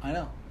take it. I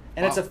know.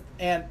 And wow.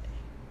 And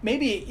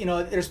maybe,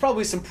 there's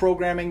probably some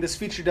programming. This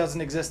feature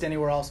doesn't exist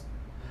anywhere else.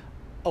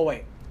 Oh,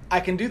 wait. I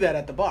can do that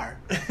at the bar.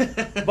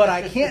 But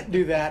I can't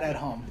do that at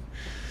home.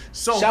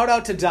 So shout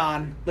out to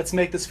Don. Let's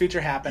make this feature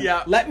happen.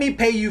 Yeah. Let me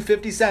pay you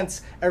 50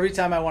 cents every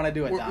time I want to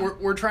do it, Don.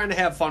 We're trying to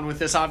have fun with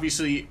this.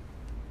 Obviously,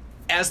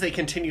 as they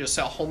continue to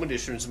sell home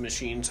editions of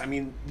machines, I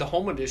mean, the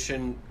home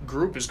edition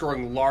group is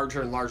growing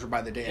larger and larger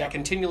by the day. Yep. I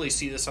continually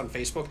see this on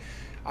Facebook.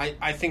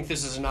 I think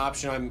this is an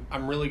option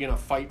I'm really going to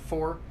fight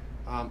for.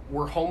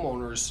 Where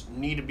homeowners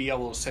need to be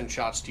able to send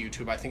shots to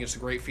YouTube. I think it's a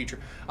great feature.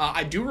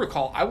 I do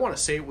recall, I want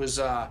to say it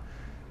was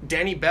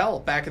Danny Bell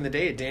back in the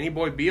day, Danny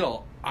Boy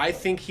Beal. I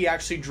think he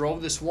actually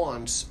drove this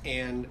once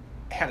and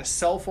had a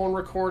cell phone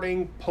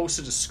recording,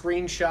 posted a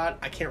screenshot.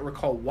 I can't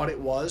recall what it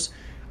was.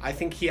 I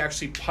think he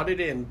actually putted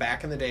in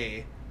back in the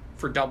day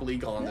for double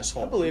eagle on this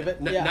hole. I believe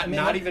it.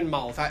 Not even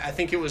mouth. I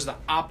think it was the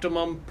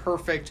optimum,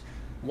 perfect,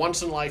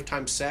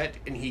 once-in-a-lifetime set,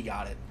 and he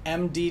got it.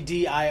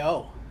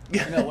 MDDIO.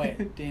 No,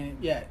 wait.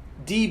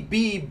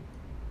 DBDIO.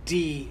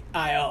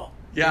 Yeah.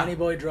 Danny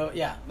Boy drove.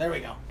 Yeah, there we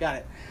go. Got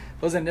it.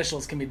 Those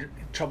initials can be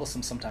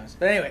troublesome sometimes.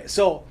 But anyway,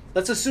 so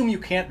let's assume you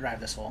can't drive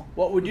this hole.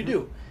 What would you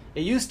do?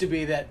 It used to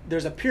be that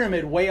there's a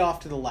pyramid way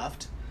off to the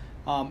left,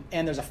 and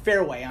there's a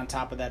fairway on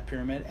top of that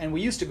pyramid, and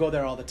we used to go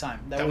there all the time.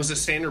 That was a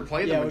standard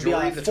play the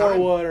majority of the time. Yeah, it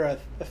would be like a 4-wood or a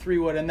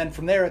 3-wood, and then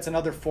from there it's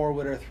another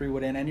 4-wood or a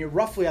 3-wood in, and you're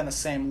roughly on the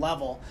same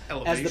level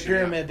as the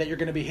pyramid that you're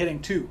going to be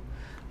hitting to,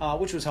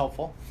 which was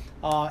helpful.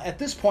 At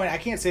this point, I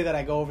can't say that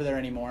I go over there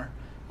anymore.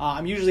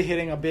 I'm usually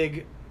hitting a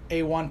big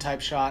A1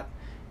 type shot,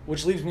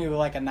 which leaves me with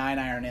like a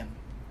 9-iron in.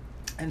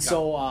 And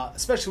so,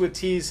 especially with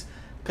tees,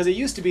 because it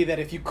used to be that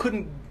if you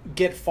couldn't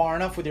get far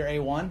enough with your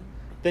A1,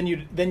 then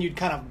you'd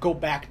kind of go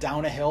back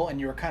down a hill, and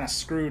you were kind of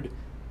screwed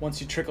once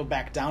you trickled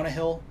back down a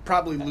hill.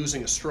 Probably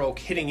losing a stroke,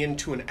 hitting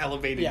into an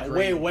elevated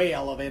green. way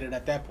elevated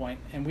at that point.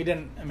 And we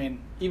didn't,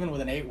 even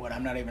with an 8-wood,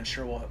 I'm not even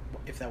sure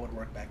if that would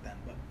work back then.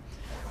 But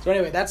so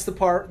anyway, that's the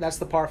par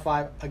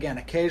 5. Again,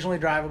 occasionally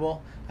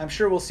drivable. I'm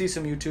sure we'll see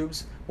some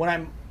YouTubes. When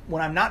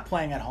I'm not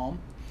playing at home,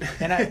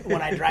 and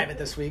when I drive it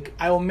this week,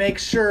 I will make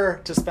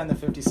sure to spend the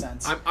 50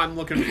 cents. I'm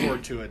looking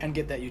forward to it. And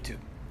get that YouTube.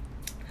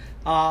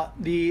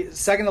 The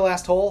second to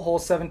last hole, hole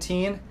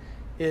 17,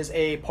 is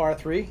a par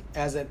 3,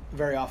 as it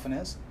very often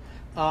is.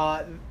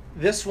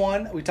 This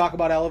one, we talk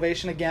about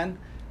elevation again.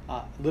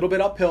 A little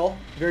bit uphill,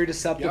 very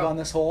deceptive on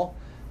this hole.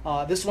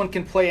 This one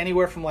can play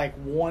anywhere from like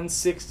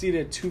 160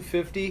 to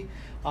 250.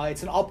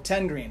 It's an up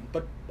 10 green.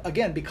 But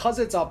again, because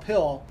it's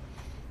uphill,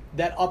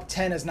 that up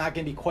 10 is not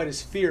going to be quite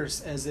as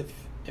fierce as if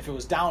it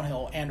was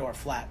downhill and or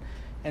flat.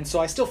 And so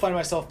I still find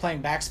myself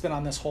playing backspin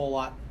on this hole a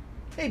lot.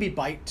 Maybe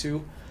bite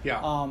too.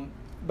 Yeah.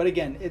 But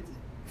again,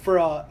 for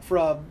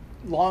a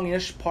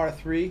long-ish par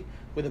 3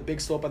 with a big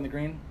slope on the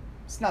green,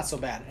 it's not so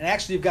bad. And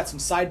actually you've got some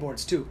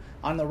sideboards too.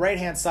 On the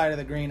right-hand side of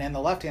the green and the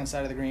left-hand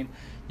side of the green,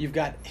 you've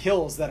got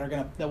hills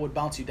that would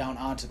bounce you down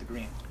onto the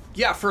green.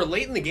 Yeah, for a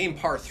late in the game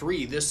par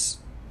 3, this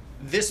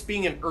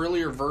being an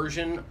earlier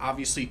version,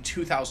 obviously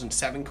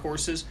 2007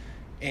 courses,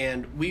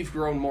 and we've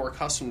grown more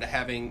accustomed to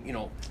having,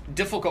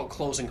 difficult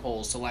closing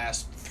holes the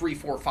last 3,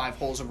 4, 5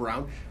 holes of a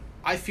round.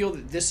 I feel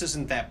that this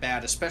isn't that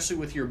bad, especially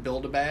with your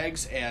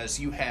Build-A-Bags, as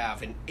you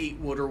have an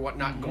 8-wood or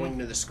whatnot going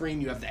into the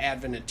screen. You have the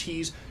advent of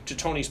tees, to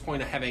Tony's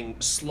point of having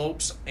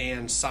slopes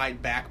and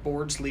side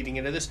backboards leading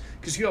into this,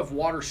 because you have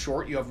water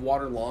short, you have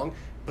water long,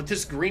 but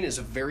this green is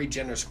a very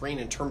generous green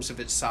in terms of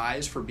its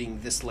size for being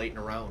this late in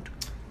a round.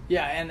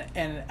 Yeah,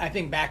 and I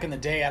think back in the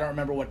day, I don't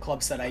remember what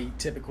club set I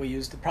typically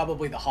used.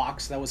 Probably the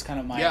Hawks. That was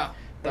kind of my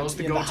that was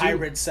the go-to. The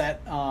hybrid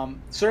set.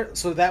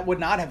 So that would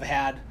not have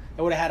had.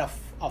 It would have had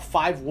a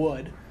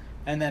 5-wood,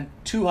 and then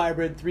 2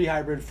 hybrid, 3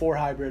 hybrid, 4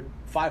 hybrid,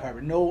 5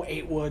 hybrid. No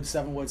 8-wood,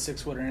 7-wood,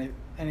 6-wood, or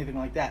anything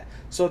like that.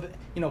 So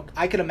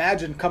I could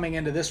imagine coming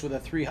into this with a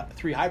 3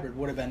 hybrid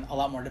would have been a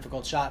lot more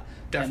difficult shot.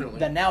 Definitely.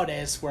 Than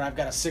nowadays, where I've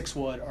got a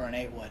 6-wood or an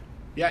 8-wood.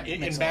 Yeah,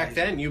 and back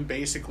then you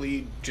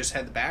basically just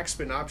had the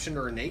backspin option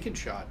or a naked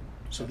shot.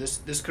 So this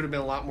could have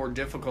been a lot more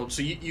difficult.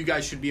 So you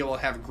guys should be able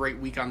to have a great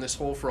week on this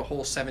hole for a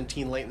hole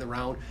 17 late in the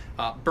round.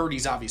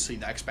 Birdie's obviously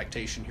the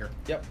expectation here.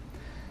 Yep.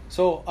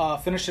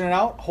 So finishing it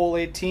out, hole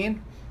 18.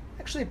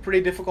 Actually a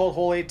pretty difficult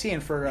hole 18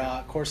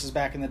 for courses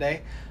back in the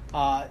day.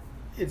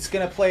 It's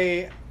going to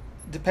play,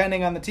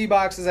 depending on the tee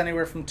boxes,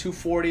 anywhere from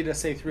 240 to,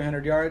 say,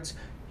 300 yards.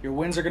 Your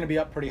winds are going to be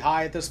up pretty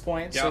high at this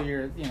point, so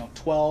Yeah. you're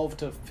 12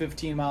 to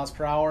 15 miles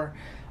per hour.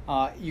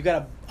 You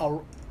got a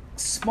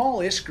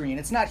small-ish green.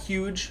 It's not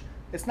huge.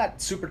 It's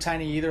not super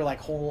tiny either, like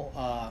hole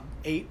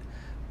 8,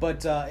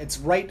 but it's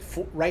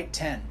right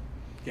 10.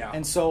 Yeah.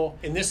 And so,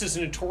 And this is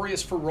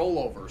notorious for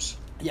rollovers.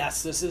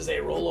 yes, this is a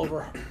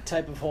rollover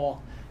type of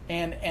hole.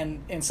 And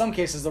in some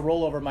cases, the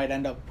rollover might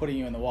end up putting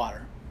you in the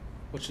water,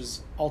 which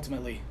is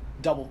ultimately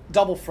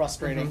double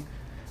frustrating.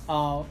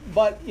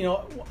 But,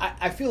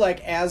 I feel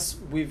like as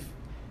we've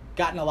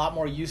gotten a lot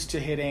more used to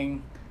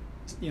hitting,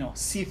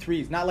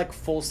 C3s, not like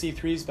full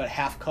C3s, but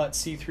half-cut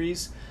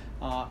C3s,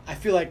 I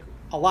feel like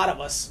a lot of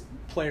us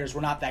players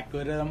were not that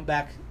good at them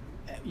back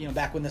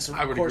when this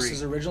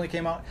courses originally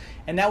came out.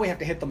 And now we have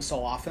to hit them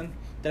so often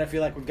that I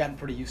feel like we've gotten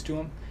pretty used to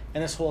them.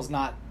 And this hole is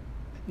not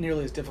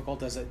nearly as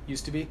difficult as it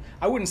used to be.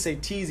 I wouldn't say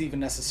tees even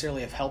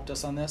necessarily have helped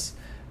us on this.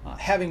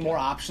 Having more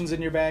options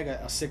in your bag,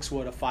 a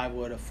 6-wood, a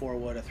 5-wood, a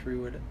 4-wood, a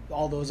 3-wood,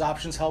 all those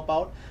options help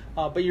out.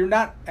 But you're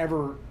not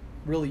ever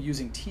really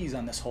using tees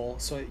on this hole,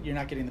 so you're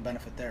not getting the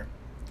benefit there.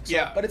 So,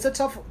 Yeah. But it's a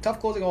tough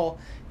closing hole.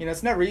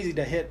 It's never easy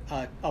to hit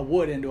a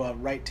wood into a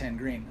right 10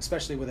 green,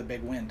 especially with a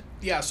big wind.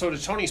 Yeah, so to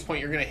Tony's point,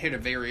 you're going to hit a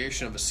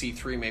variation of a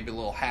C3, maybe a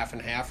little half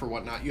and half or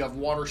whatnot. You have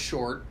water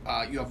short,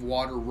 you have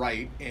water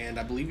right, and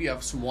I believe you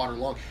have some water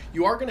long.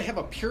 You are going to have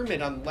a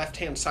pyramid on the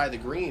left-hand side of the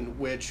green,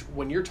 which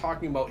when you're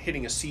talking about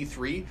hitting a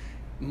C3,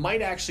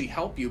 might actually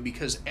help you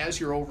because as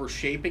you're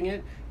overshaping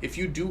it, if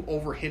you do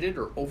overhit it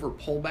or over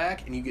pull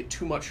back and you get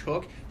too much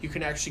hook, you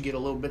can actually get a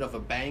little bit of a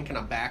bank and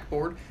a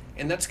backboard,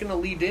 and that's going to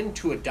lead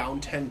into a down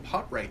 10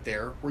 putt right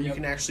there where you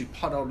can actually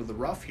putt out of the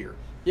rough here.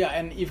 Yeah,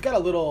 and you've got a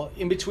little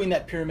in between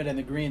that pyramid and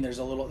the green. There's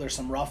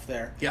some rough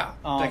there. Yeah,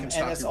 that can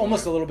stop and it's you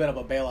almost going. a little bit of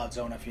a bailout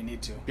zone if you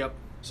need to. Yep.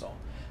 So,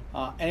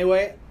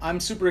 anyway, I'm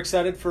super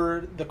excited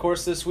for the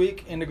course this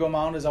week. Indigo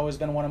Mound has always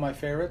been one of my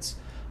favorites.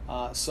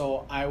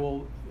 So I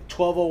will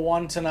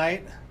 12:01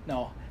 tonight.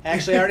 No,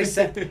 actually, I already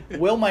sent.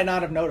 Will might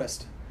not have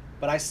noticed,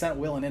 but I sent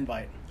Will an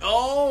invite.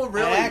 Oh,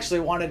 really? I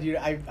actually wanted you.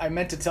 I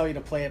meant to tell you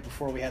to play it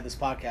before we had this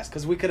podcast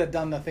because we could have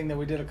done the thing that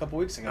we did a couple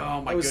weeks ago.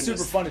 Oh my It was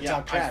goodness. super fun to Yeah,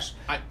 talk trash.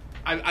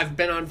 I've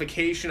been on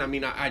vacation. I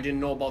mean, I didn't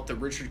know about the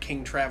Richard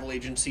King Travel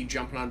Agency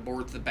jumping on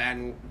board the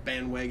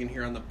bandwagon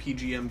here on the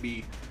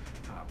PGMB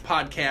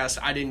podcast.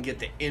 I didn't get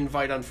the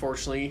invite,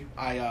 unfortunately.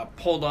 I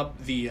pulled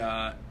up the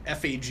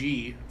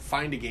FAG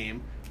Find a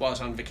Game while I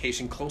was on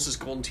vacation. Closest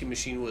Golden Tee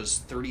machine was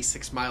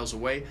 36 miles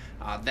away.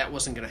 That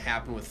wasn't going to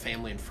happen with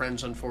family and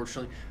friends,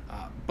 unfortunately.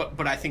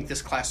 But I think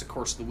this classic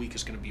course of the week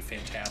is going to be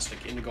fantastic.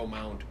 Indigo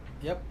Mound.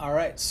 Yep. All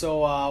right.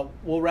 So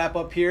we'll wrap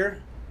up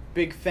here.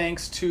 Big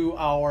thanks to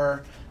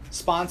our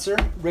sponsor,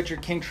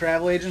 Richard King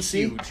Travel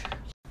Agency. Huge.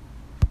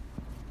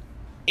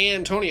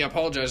 And Tony, I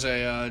apologize.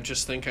 I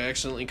just think I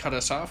accidentally cut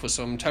us off with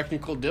some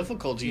technical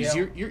difficulties.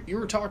 Yeah. You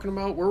were talking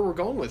about where we're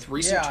going with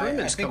recent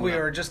tournaments. I think we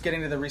were just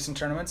getting to the recent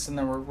tournaments, and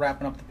then we're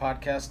wrapping up the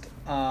podcast.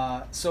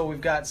 So we've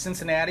got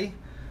Cincinnati,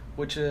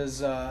 which is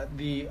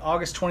the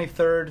August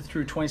 23rd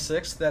through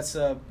 26th. That's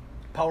a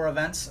Power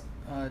Events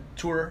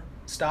tour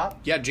stop.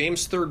 Yeah,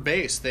 James Third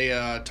Base. They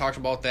talked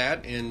about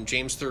that. And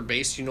James Third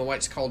Base, you know why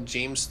it's called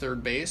James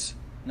Third Base?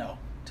 No,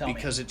 tell me.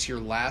 Because it's your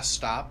last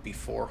stop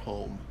before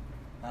home.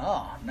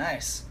 Oh,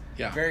 nice.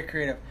 Yeah. Very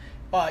creative.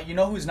 You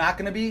know who's not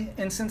going to be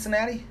in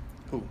Cincinnati?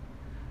 Who?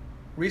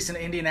 Recent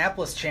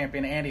Indianapolis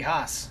champion Andy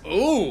Haas.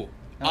 Ooh,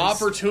 Now,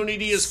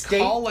 opportunity is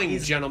calling,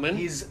 gentlemen.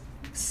 He's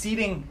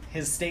seeding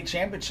his state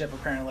championship,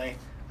 apparently.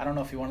 I don't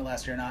know if he won it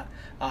last year or not.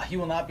 He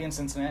will not be in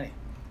Cincinnati.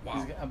 Wow.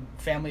 He's got,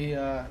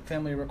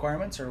 family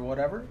requirements or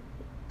whatever.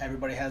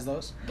 Everybody has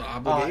those. The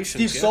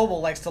obligations, Steve yeah.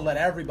 Sobel likes to let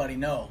everybody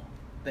know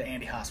that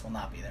Andy Haas will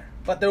not be there.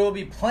 But there will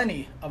be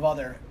plenty of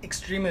other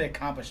extremely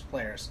accomplished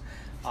players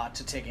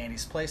to take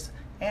Andy's place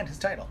and his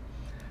title.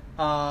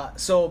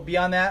 So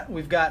beyond that,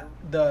 we've got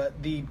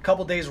the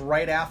couple days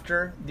right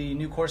after the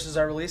new courses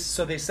are released.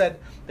 So they said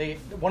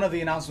one of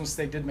the announcements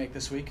they did make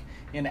this week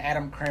in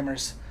Adam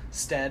Kramer's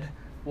stead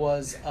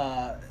was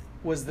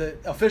the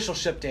official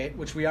ship date,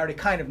 which we already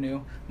kind of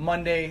knew,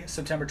 Monday,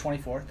 September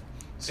 24th.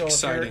 So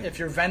Exciting. if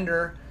your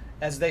vendor,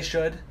 as they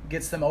should,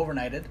 gets them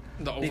overnighted,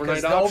 The overnight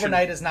because the option.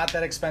 overnight is not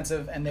that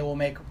expensive, and they will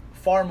make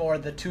far more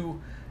the 2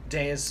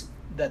 days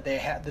that they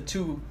have, the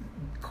 2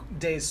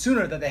 days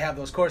sooner that they have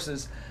those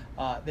courses.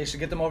 They should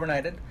get them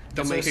overnighted.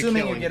 They'll So make a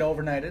assuming you killing. get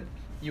overnighted,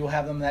 you will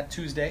have them that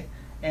Tuesday,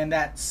 and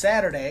that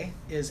Saturday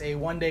is a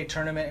 1-day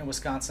tournament in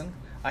Wisconsin,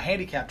 a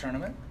handicap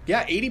tournament.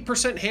 Yeah,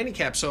 80%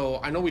 handicap. So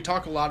I know we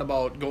talk a lot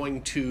about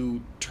going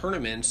to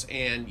tournaments,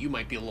 and you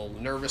might be a little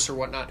nervous or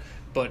whatnot,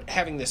 but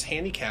having this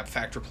handicap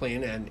factor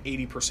playing and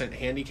 80%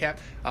 handicap,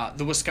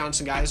 the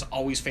Wisconsin guys,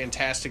 always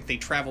fantastic. They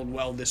traveled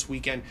well this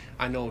weekend.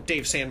 I know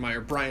Dave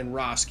Sandmeyer, Brian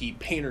Roski,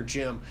 Painter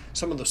Jim,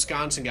 some of the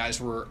Wisconsin guys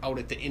were out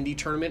at the Indy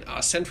tournament,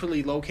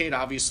 centrally located,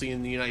 obviously,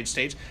 in the United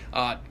States.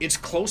 It's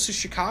close to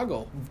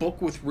Chicago. Book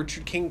with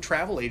Richard King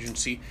Travel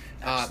Agency.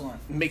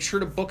 Excellent. Make sure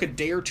to book a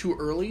day or two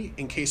early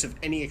in case of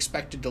any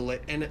expected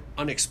delay and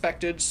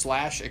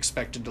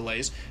unexpected/expected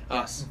delays.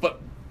 Yes.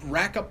 But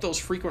rack up those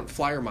frequent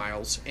flyer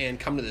miles and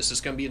come to this.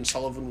 It's going to be in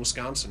Sullivan,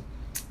 Wisconsin.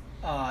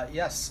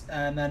 Yes,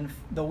 and then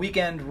the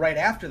weekend right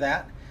after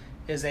that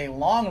is a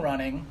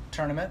long-running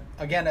tournament.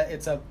 Again,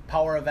 it's a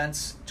Power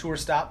Events tour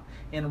stop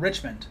in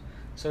Richmond.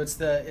 So it's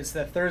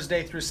the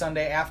Thursday through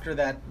Sunday after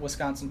that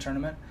Wisconsin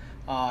tournament.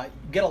 You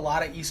get a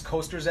lot of East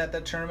Coasters at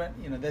that tournament.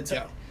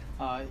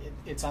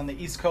 It's on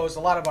the East Coast. A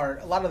lot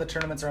of the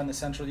tournaments are in the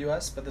Central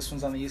U.S., but this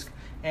one's on the East.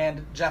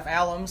 And Jeff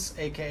Allums,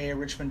 aka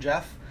Richmond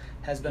Jeff,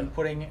 has been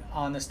putting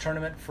on this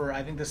tournament for,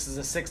 I think this is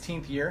the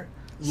 16th year.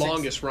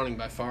 Longest running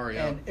by far,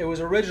 yeah. And it was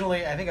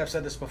originally, I think I've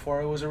said this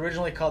before, it was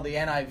originally called the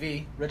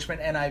NIV, Richmond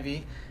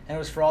NIV, and it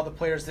was for all the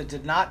players that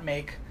did not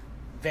make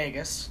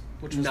Vegas,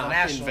 which was not the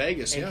national, in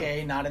Vegas,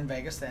 aka not in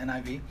Vegas, the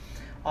NIV.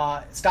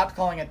 Stopped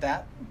calling it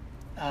that,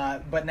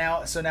 but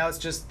now it's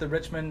just the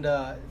Richmond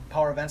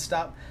Power Event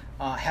Stop.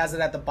 Has it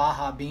at the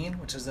Baja Bean,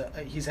 which is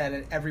he's had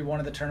it every one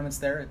of the tournaments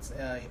there. It's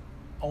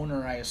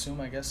owner, I assume,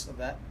 I guess, of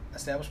that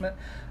establishment.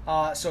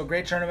 So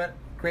great tournament,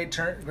 great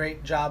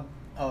job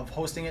of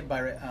hosting it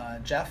by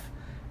Jeff,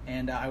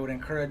 and I would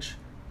encourage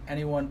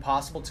anyone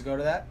possible to go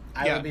to that.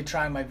 I will be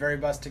trying my very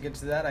best to get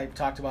to that. I've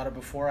talked about it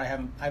before.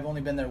 I've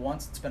only been there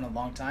once. It's been a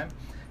long time.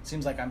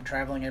 Seems like I'm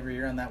traveling every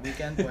year on that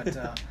weekend, but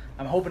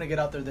I'm hoping to get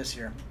out there this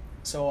year.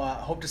 So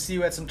hope to see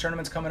you at some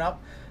tournaments coming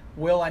up.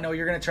 Will, I know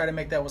you're going to try to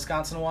make that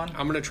Wisconsin one.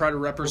 I'm going to try to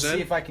represent. We'll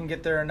see if I can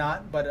get there or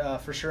not, but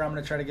for sure I'm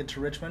going to try to get to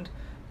Richmond.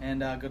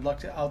 And good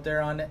luck out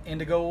there on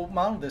Indigo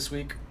Mountain this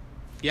week.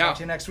 Yeah. Talk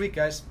to you next week,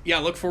 guys. Yeah,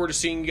 look forward to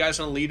seeing you guys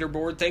on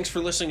Leaderboard. Thanks for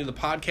listening to the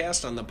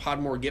podcast on the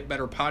Podmore Get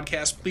Better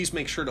podcast. Please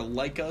make sure to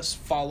like us,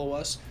 follow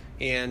us,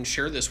 and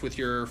share this with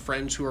your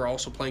friends who are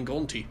also playing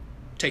Golden Tee.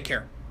 Take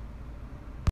care.